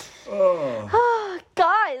 Oh.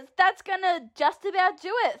 Guys, that's going to just about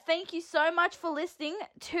do it. Thank you so much for listening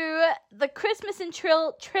to the Christmas and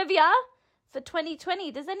Trill Trivia for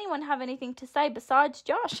 2020. Does anyone have anything to say besides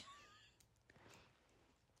Josh?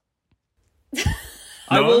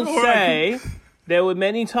 I will all right. say there were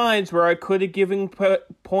many times where I could have given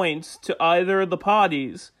points to either of the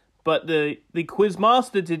parties, but the quiz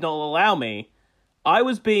master did not allow me. I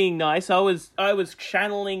was being nice. I was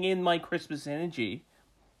channeling in my Christmas energy,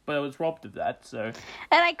 but I was robbed of that. So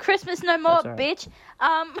And ain't Christmas no more, That's all bitch.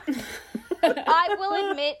 I will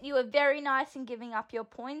admit you were very nice in giving up your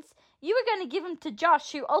points. You were going to give them to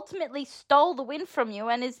Josh, who ultimately stole the win from you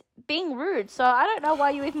and is being rude. So I don't know why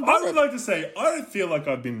you even I bothered. would like to say, I don't feel like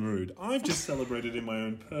I've been rude. I've just celebrated in my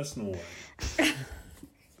own personal way.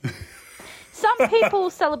 Some people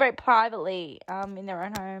celebrate privately in their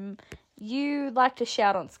own home. You like to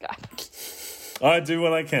shout on Skype. I do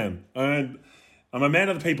what I can. I'm a man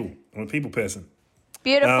of the people. I'm a people person.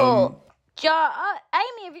 Beautiful.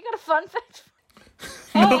 Amy, have you got a fun fact?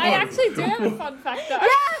 Oh, I actually do have a fun fact though.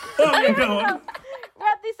 Oh, yeah, go on.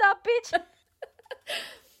 Wrap this up, bitch.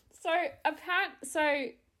 So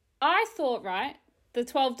I thought, right, the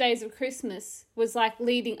 12 days of Christmas was like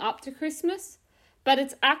leading up to Christmas, but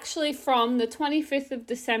it's actually from the 25th of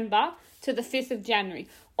December to the 5th of January.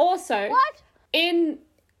 Also, What? in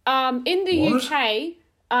the What? UK,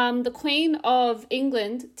 the Queen of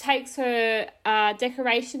England takes her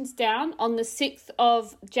decorations down on the 6th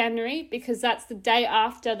of January because that's the day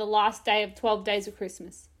after the last day of 12 Days of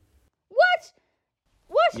Christmas. What?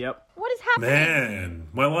 What? Yep. What is happening? Man,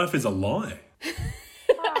 my life is a lie.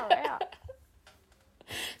 Far out.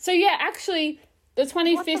 So yeah, actually, the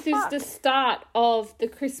 25th is fuck? the start of the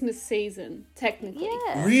Christmas season, technically.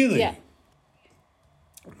 Yeah, Really? Yeah.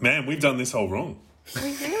 Man, we've done this whole wrong.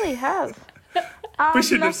 we really have. We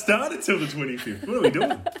shouldn't have started till the 25th. What are we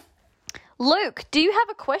doing? Luke, do you have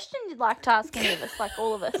a question you'd like to ask any of us, like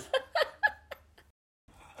all of us?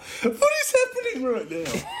 What is happening right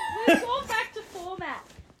now? We've gone back to format.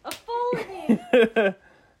 I've fallen in.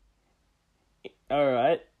 All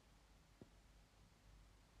right.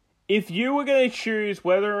 If you were going to choose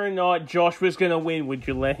whether or not Josh was going to win, would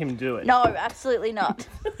you let him do it? No, absolutely not.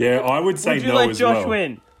 Yeah, I would say Would you no let as Josh well.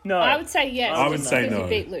 win? No. I would say yes. I would just say because no. you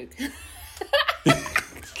beat Luke.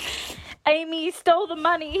 Amy stole the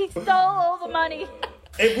money. He stole all the money.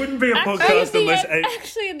 It wouldn't be a podcast unless...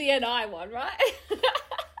 Actually, in the end, I won, right?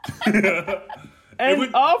 And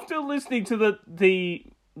would- after listening to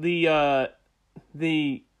the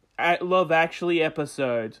Love Actually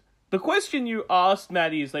episode, the question you asked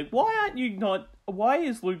Maddie is like, why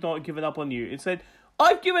is Luke not giving up on you? It said,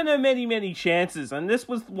 I've given her many, many chances, and this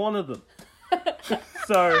was one of them.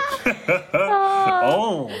 So,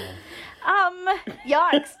 Oh.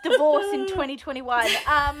 Yikes, divorce in 2021.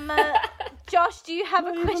 Josh, do you have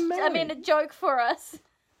a question? I mean, a joke for us?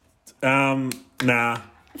 Nah.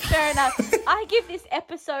 Fair enough. I give this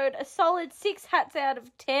episode a solid 6 hats out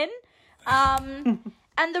of 10.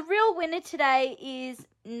 And the real winner today is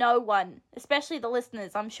no one, especially the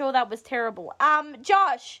listeners. I'm sure that was terrible.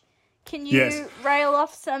 Josh, can you Yes. rail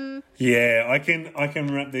off some? Yeah, I can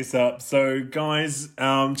wrap this up. So, guys,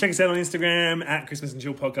 check us out on Instagram at Christmas and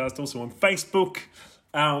Chill Podcast, also on Facebook.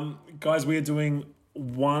 Guys, we are doing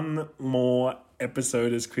one more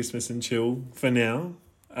episode as Christmas and Chill for now.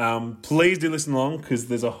 Please do listen along because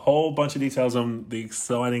there's a whole bunch of details on the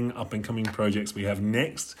exciting up-and-coming projects we have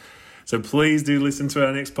next. So please do listen to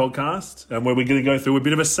our next podcast where we're going to go through a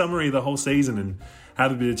bit of a summary of the whole season and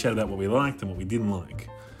have a bit of chat about what we liked and what we didn't like.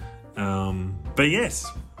 But yes,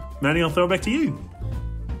 Maddie, I'll throw it back to you.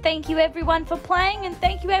 Thank you everyone for playing and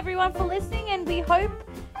thank you everyone for listening and we hope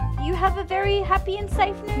you have a very happy and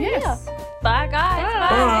safe new Yes. year. Bye guys.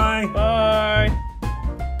 Bye. Bye. Bye. bye.